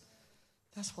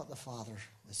 That's what the Father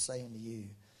is saying to you.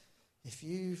 If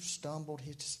you've stumbled,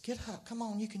 he just get up. Come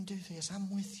on, you can do this.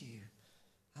 I'm with you.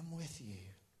 I'm with you.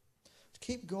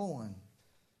 Keep going,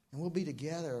 and we'll be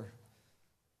together.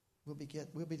 We'll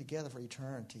be together for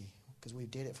eternity because we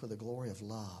did it for the glory of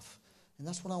love. And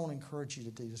that's what I want to encourage you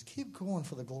to do. Just keep going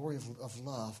for the glory of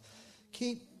love.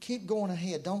 Keep going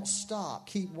ahead. Don't stop.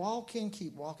 Keep walking.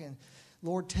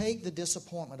 Lord, take the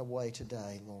disappointment away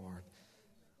today, Lord.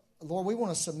 Lord, we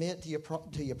want to submit to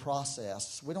your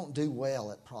process. We don't do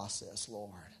well at process, Lord.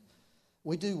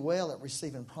 We do well at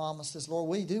receiving promises, Lord.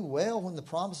 We do well when the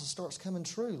promises starts coming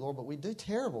true, Lord, but we do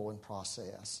terrible in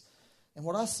process. And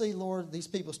what I see, Lord, these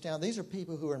people stand, these are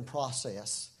people who are in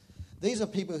process. These are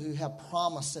people who have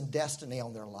promise and destiny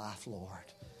on their life, Lord.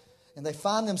 And they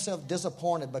find themselves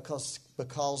disappointed because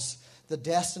the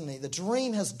destiny, the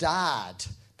dream has died,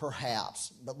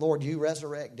 perhaps. But, Lord, you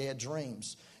resurrect dead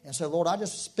dreams. And so, Lord, I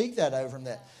just speak that over them,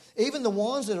 that even the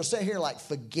ones that are sitting here like,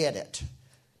 forget it.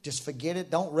 Just forget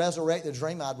it. Don't resurrect the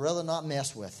dream. I'd rather not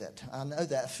mess with it. I know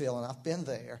that feeling. I've been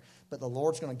there. But the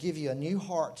Lord's going to give you a new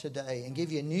heart today and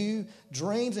give you new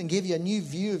dreams and give you a new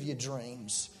view of your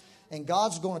dreams. And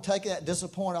God's going to take that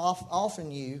disappointment off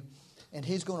in you, and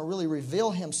He's going to really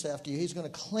reveal Himself to you. He's going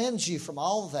to cleanse you from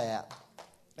all that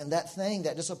and that thing,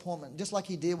 that disappointment, just like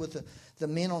He did with the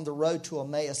men on the road to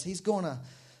Emmaus. You're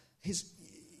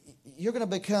going to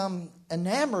become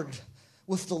enamored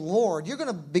with the Lord. You're going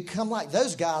to become like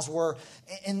those guys were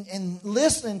and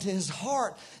listening to His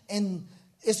heart. And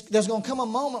there's going to come a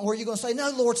moment where you're going to say,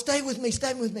 no, Lord, stay with me,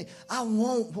 stay with me. I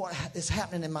want what is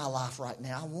happening in my life right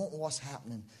now. I want what's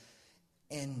happening.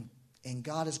 And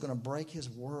God is going to break His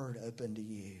word open to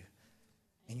you.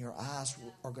 And your eyes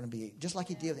are going to be, just like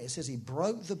He did. It says He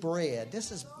broke the bread.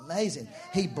 This is amazing.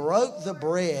 He broke the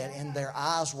bread and their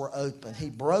eyes were open. He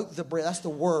broke the bread. That's the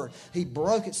word. He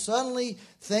broke it. Suddenly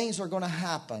things are going to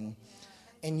happen.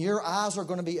 And your eyes are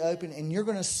going to be open. And you're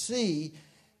going to see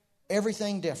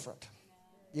everything different.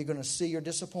 You're going to see your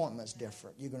disappointments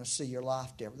different. You're going to see your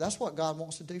life different. That's what God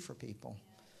wants to do for people.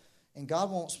 And God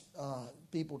wants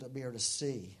people to be able to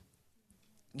see.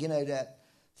 You know, that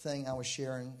thing I was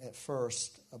sharing at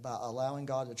first about allowing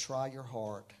God to try your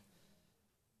heart,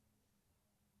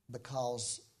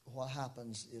 because what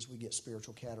happens is we get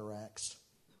spiritual cataracts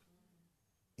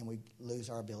and we lose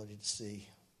our ability to see.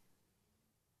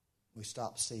 We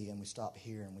stop seeing, we stop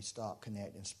hearing, we stop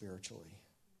connecting spiritually.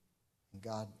 And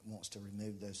God wants to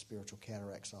remove those spiritual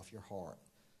cataracts off your heart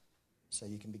so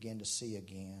you can begin to see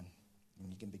again, and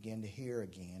you can begin to hear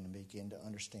again and begin to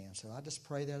understand. So I just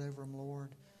pray that over them,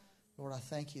 Lord. Lord, I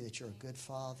thank you that you're a good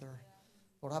Father.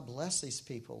 Lord, I bless these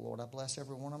people, Lord. I bless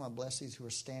every one of them. I bless these who are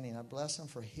standing. I bless them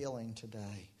for healing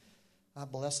today. I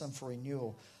bless them for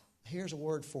renewal. Here's a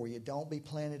word for you. Don't be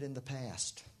planted in the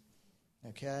past.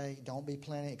 Okay? Don't be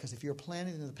planted, because if you're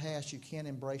planted in the past, you can't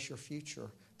embrace your future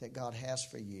that God has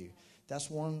for you. That's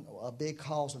a big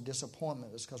cause of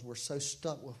disappointment, is because we're so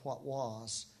stuck with what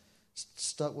was,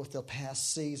 stuck with the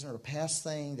past season or the past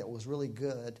thing that was really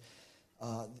good.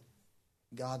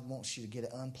 God wants you to get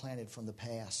it unplanted from the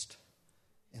past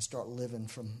and start living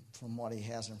from what He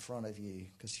has in front of you,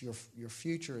 because your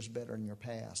future is better than your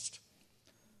past.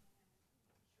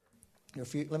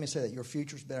 Let me say that your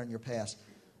future is better than your past.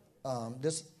 I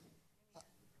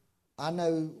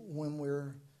know when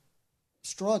we're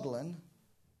struggling,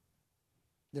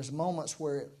 there's moments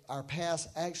where our past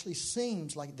actually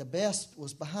seems like the best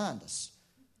was behind us,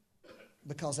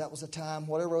 because that was a time,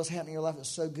 whatever was happening in your life was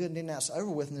so good, and then that's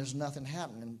over with and there's nothing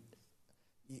happening.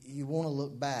 You want to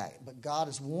look back, but God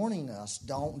is warning us,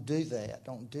 don't do that.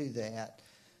 Don't do that.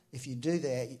 If you do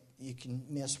that, you can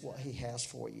miss what He has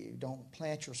for you. Don't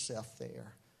plant yourself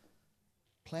there.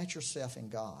 Plant yourself in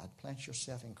God. Plant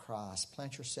yourself in Christ.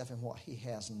 Plant yourself in what He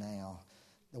has now.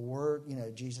 The word,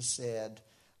 Jesus said,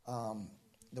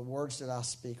 the words that I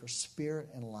speak are spirit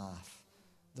and life.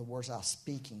 The words I'm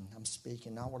speaking,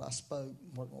 not what I spoke,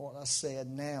 what I said.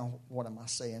 Now, what am I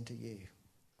saying to you?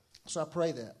 So I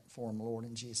pray that for them, Lord,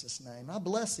 in Jesus' name. I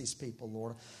bless these people,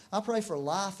 Lord. I pray for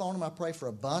life on them. I pray for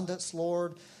abundance,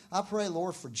 Lord. I pray,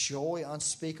 Lord, for joy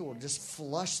unspeakable, just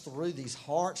flush through these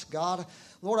hearts, God.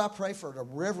 Lord, I pray for the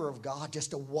river of God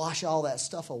just to wash all that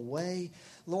stuff away.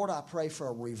 Lord, I pray for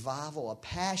a revival of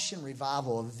passion,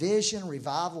 revival of vision,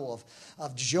 revival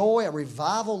of joy, a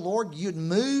revival, Lord. You'd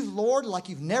move, Lord, like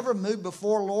you've never moved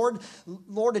before, Lord.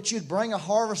 Lord, that you'd bring a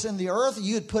harvest in the earth.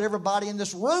 You'd put everybody in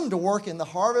this room to work in the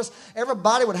harvest.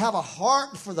 Everybody would have a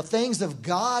heart for the things of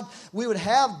God. We would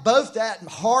have both that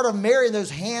heart of Mary and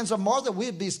those hands of Martha.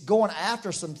 We'd be going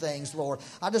after some things, Lord.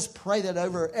 I just pray that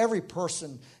over every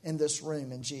person in this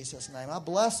room in Jesus' name. I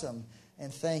bless them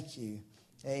and thank you.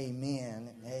 Amen.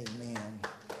 Amen.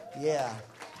 Yeah.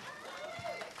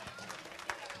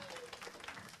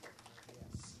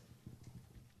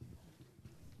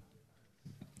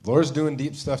 Lord's doing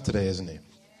deep stuff today, isn't He?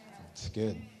 It's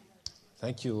good.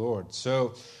 Thank you, Lord.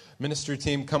 So, ministry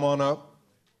team, come on up.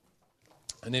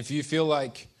 And if you feel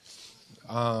like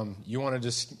you want to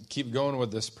just keep going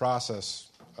with this process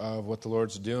of what the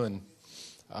Lord's doing,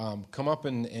 come up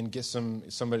and get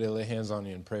somebody to lay hands on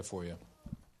you and pray for you.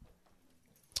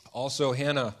 Also,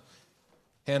 Hannah,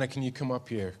 can you come up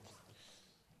here?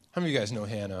 How many of you guys know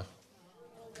Hannah?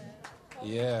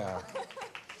 Yeah.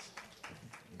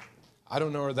 I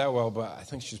don't know her that well, but I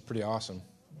think she's pretty awesome.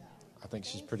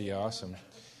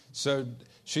 So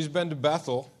she's been to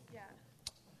Bethel,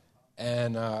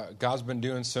 and God's been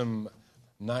doing some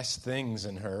nice things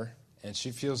in her, and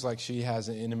she feels like she has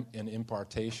an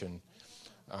impartation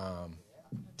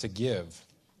to give.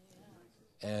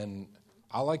 And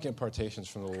I like impartations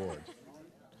from the Lord.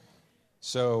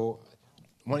 So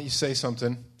why don't you say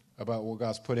something about what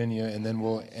God's put in you, and then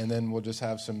we'll just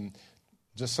have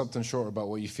something short about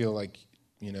what you feel like,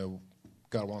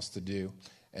 God wants to do.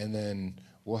 And then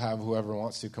we'll have whoever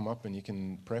wants to come up and you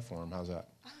can pray for them. How's that?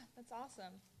 That's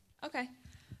awesome. Okay.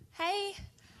 Hey.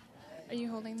 Are you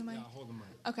holding the mic? Yeah, I'll hold the mic.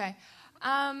 Okay.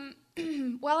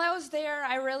 While I was there,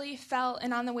 I really felt,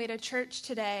 and on the way to church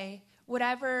today,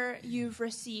 whatever you've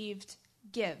received,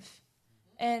 give.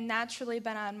 And that's really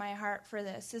been on my heart for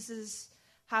this. This is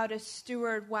how to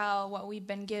steward well what we've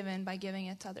been given by giving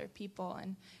it to other people.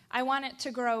 And I want it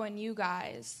to grow in you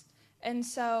guys. And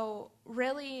so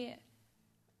really,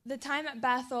 the time at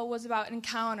Bethel was about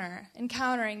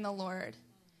encountering the Lord,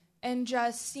 and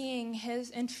just seeing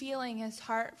his and feeling his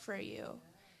heart for you.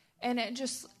 And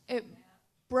it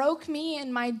broke me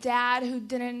and my dad, who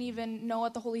didn't even know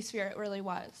what the Holy Spirit really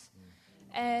was.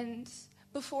 And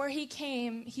before he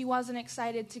came, he wasn't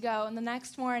excited to go. And the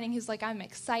next morning, he's like, I'm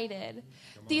excited.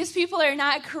 These people are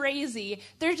not crazy.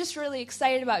 They're just really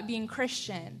excited about being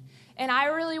Christian. And I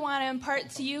really want to impart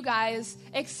to you guys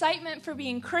excitement for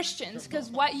being Christians,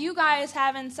 because what you guys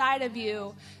have inside of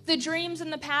you, the dreams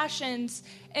and the passions,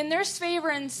 and there's favor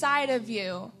inside of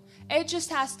you. It just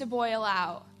has to boil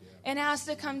out. It has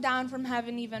to come down from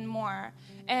heaven even more.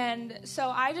 And so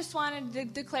I just wanted to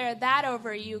declare that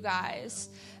over you guys,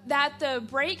 that the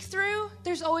breakthrough,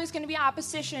 there's always going to be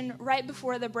opposition right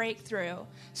before the breakthrough.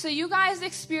 So you guys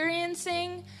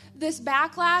experiencing this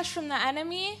backlash from the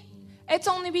enemy, it's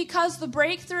only because the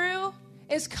breakthrough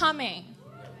is coming.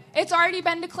 It's already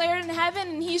been declared in heaven,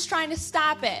 and he's trying to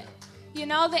stop it.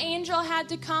 The angel had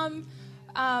to come.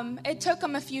 It took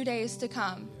him a few days to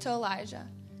come to Elijah.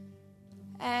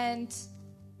 And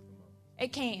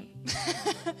it came.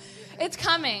 It's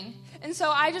coming. And so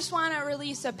I just want to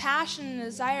release a passion and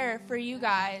desire for you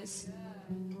guys,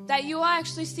 that you will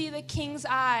actually see the King's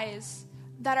eyes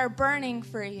that are burning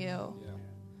for you.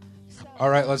 All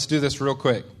right, let's do this real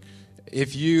quick.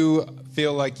 If you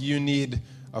feel like you need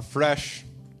a fresh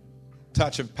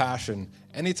touch of passion,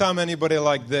 anytime anybody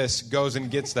like this goes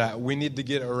and gets that, we need to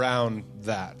get around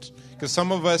that. Because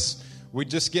some of us, we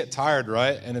just get tired,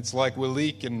 right? And it's like we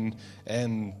leak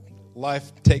and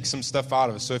life takes some stuff out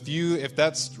of us. So if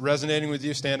that's resonating with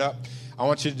you, stand up. I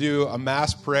want you to do a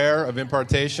mass prayer of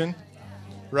impartation,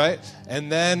 right?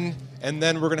 And then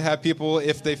we're going to have people,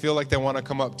 if they feel like they want to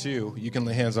come up too, you can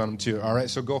lay hands on them too. All right,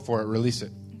 so go for it. Release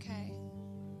it. Okay.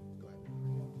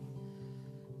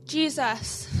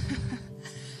 Jesus,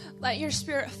 let your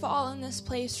spirit fall in this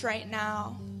place right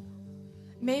now.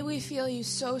 May we feel you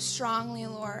so strongly,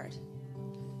 Lord.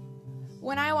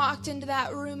 When I walked into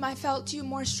that room, I felt you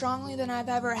more strongly than I've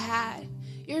ever had.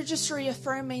 You're just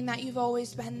reaffirming that you've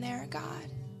always been there, God.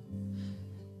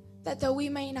 That though we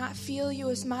may not feel you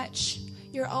as much,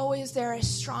 you're always there as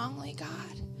strongly, God.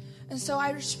 And so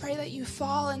I just pray that you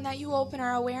fall and that you open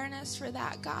our awareness for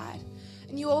that, God.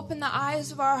 And you open the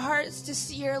eyes of our hearts to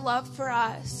see your love for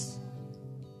us.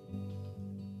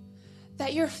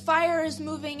 That your fire is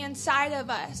moving inside of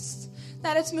us.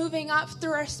 That it's moving up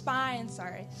through our spines,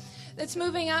 That's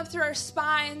moving up through our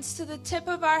spines to the tip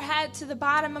of our head, to the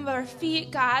bottom of our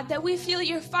feet, God. That we feel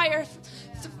your fire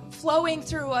flowing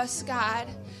through us, God.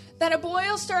 That it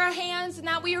boils to our hands and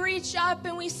that we reach up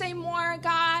and we say more,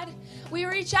 God. We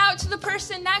reach out to the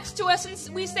person next to us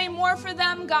and we say more for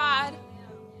them, God.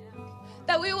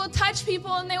 That we will touch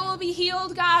people and they will be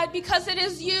healed, God, because it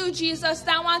is you, Jesus,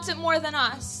 that wants it more than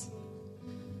us.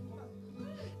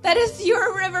 That is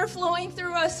your river flowing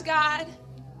through us, God.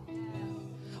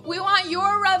 We want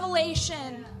your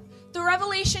revelation, the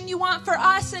revelation you want for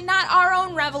us and not our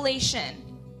own revelation.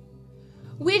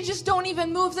 We just don't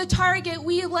even move the target.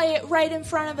 We lay it right in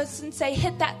front of us and say,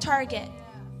 hit that target.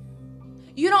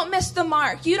 You don't miss the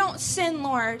mark. You don't sin,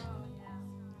 Lord.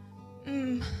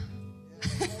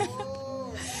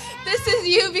 This is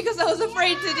you because I was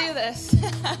afraid to do this.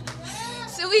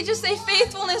 So we just say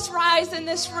faithfulness rise in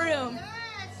this room.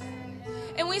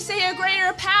 And we say a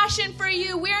greater passion for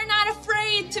you. We're not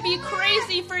afraid to be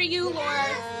crazy for you,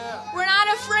 Lord. We're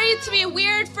not afraid to be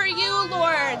weird for you,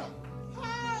 Lord.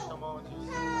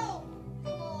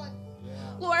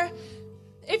 Lord,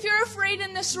 if you're afraid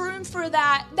in this room for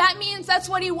that, that means that's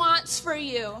what he wants for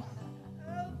you.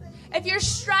 If you're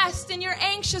stressed and you're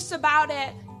anxious about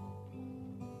it,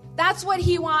 that's what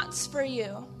he wants for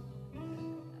you.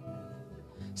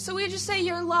 So we just say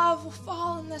your love will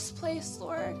fall in this place,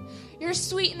 Lord. Your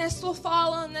sweetness will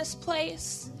fall in this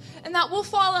place. And that we'll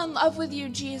fall in love with you,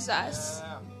 Jesus.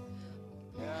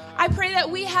 I pray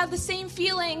that we have the same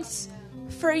feelings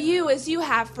for you as you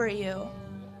have for you.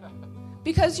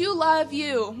 Because you love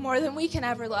you more than we can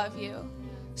ever love you.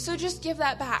 So just give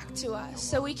that back to us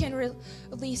so we can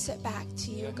release it back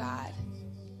to you, God.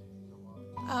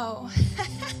 Oh.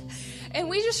 And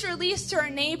we just release to our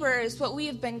neighbors what we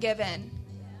have been given.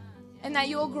 And that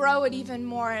you'll grow it even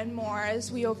more and more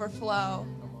as we overflow.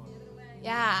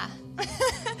 Yeah.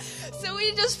 So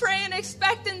we just pray in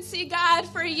expectancy, God,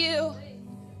 for you.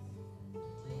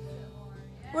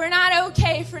 We're not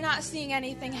okay for not seeing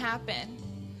anything happen.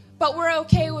 But we're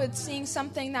okay with seeing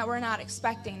something that we're not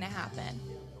expecting to happen.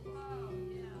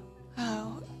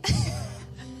 Oh.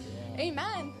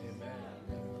 Amen.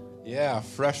 Yeah,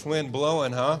 fresh wind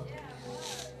blowing, huh?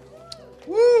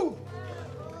 Woo!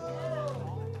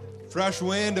 Fresh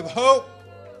wind of hope.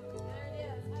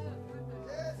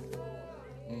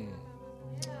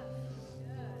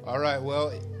 All right,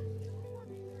 well,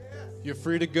 you're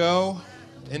free to go.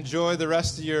 Enjoy the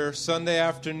rest of your Sunday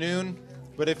afternoon.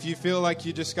 But if you feel like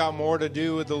you just got more to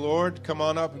do with the Lord, come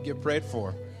on up and get prayed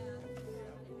for.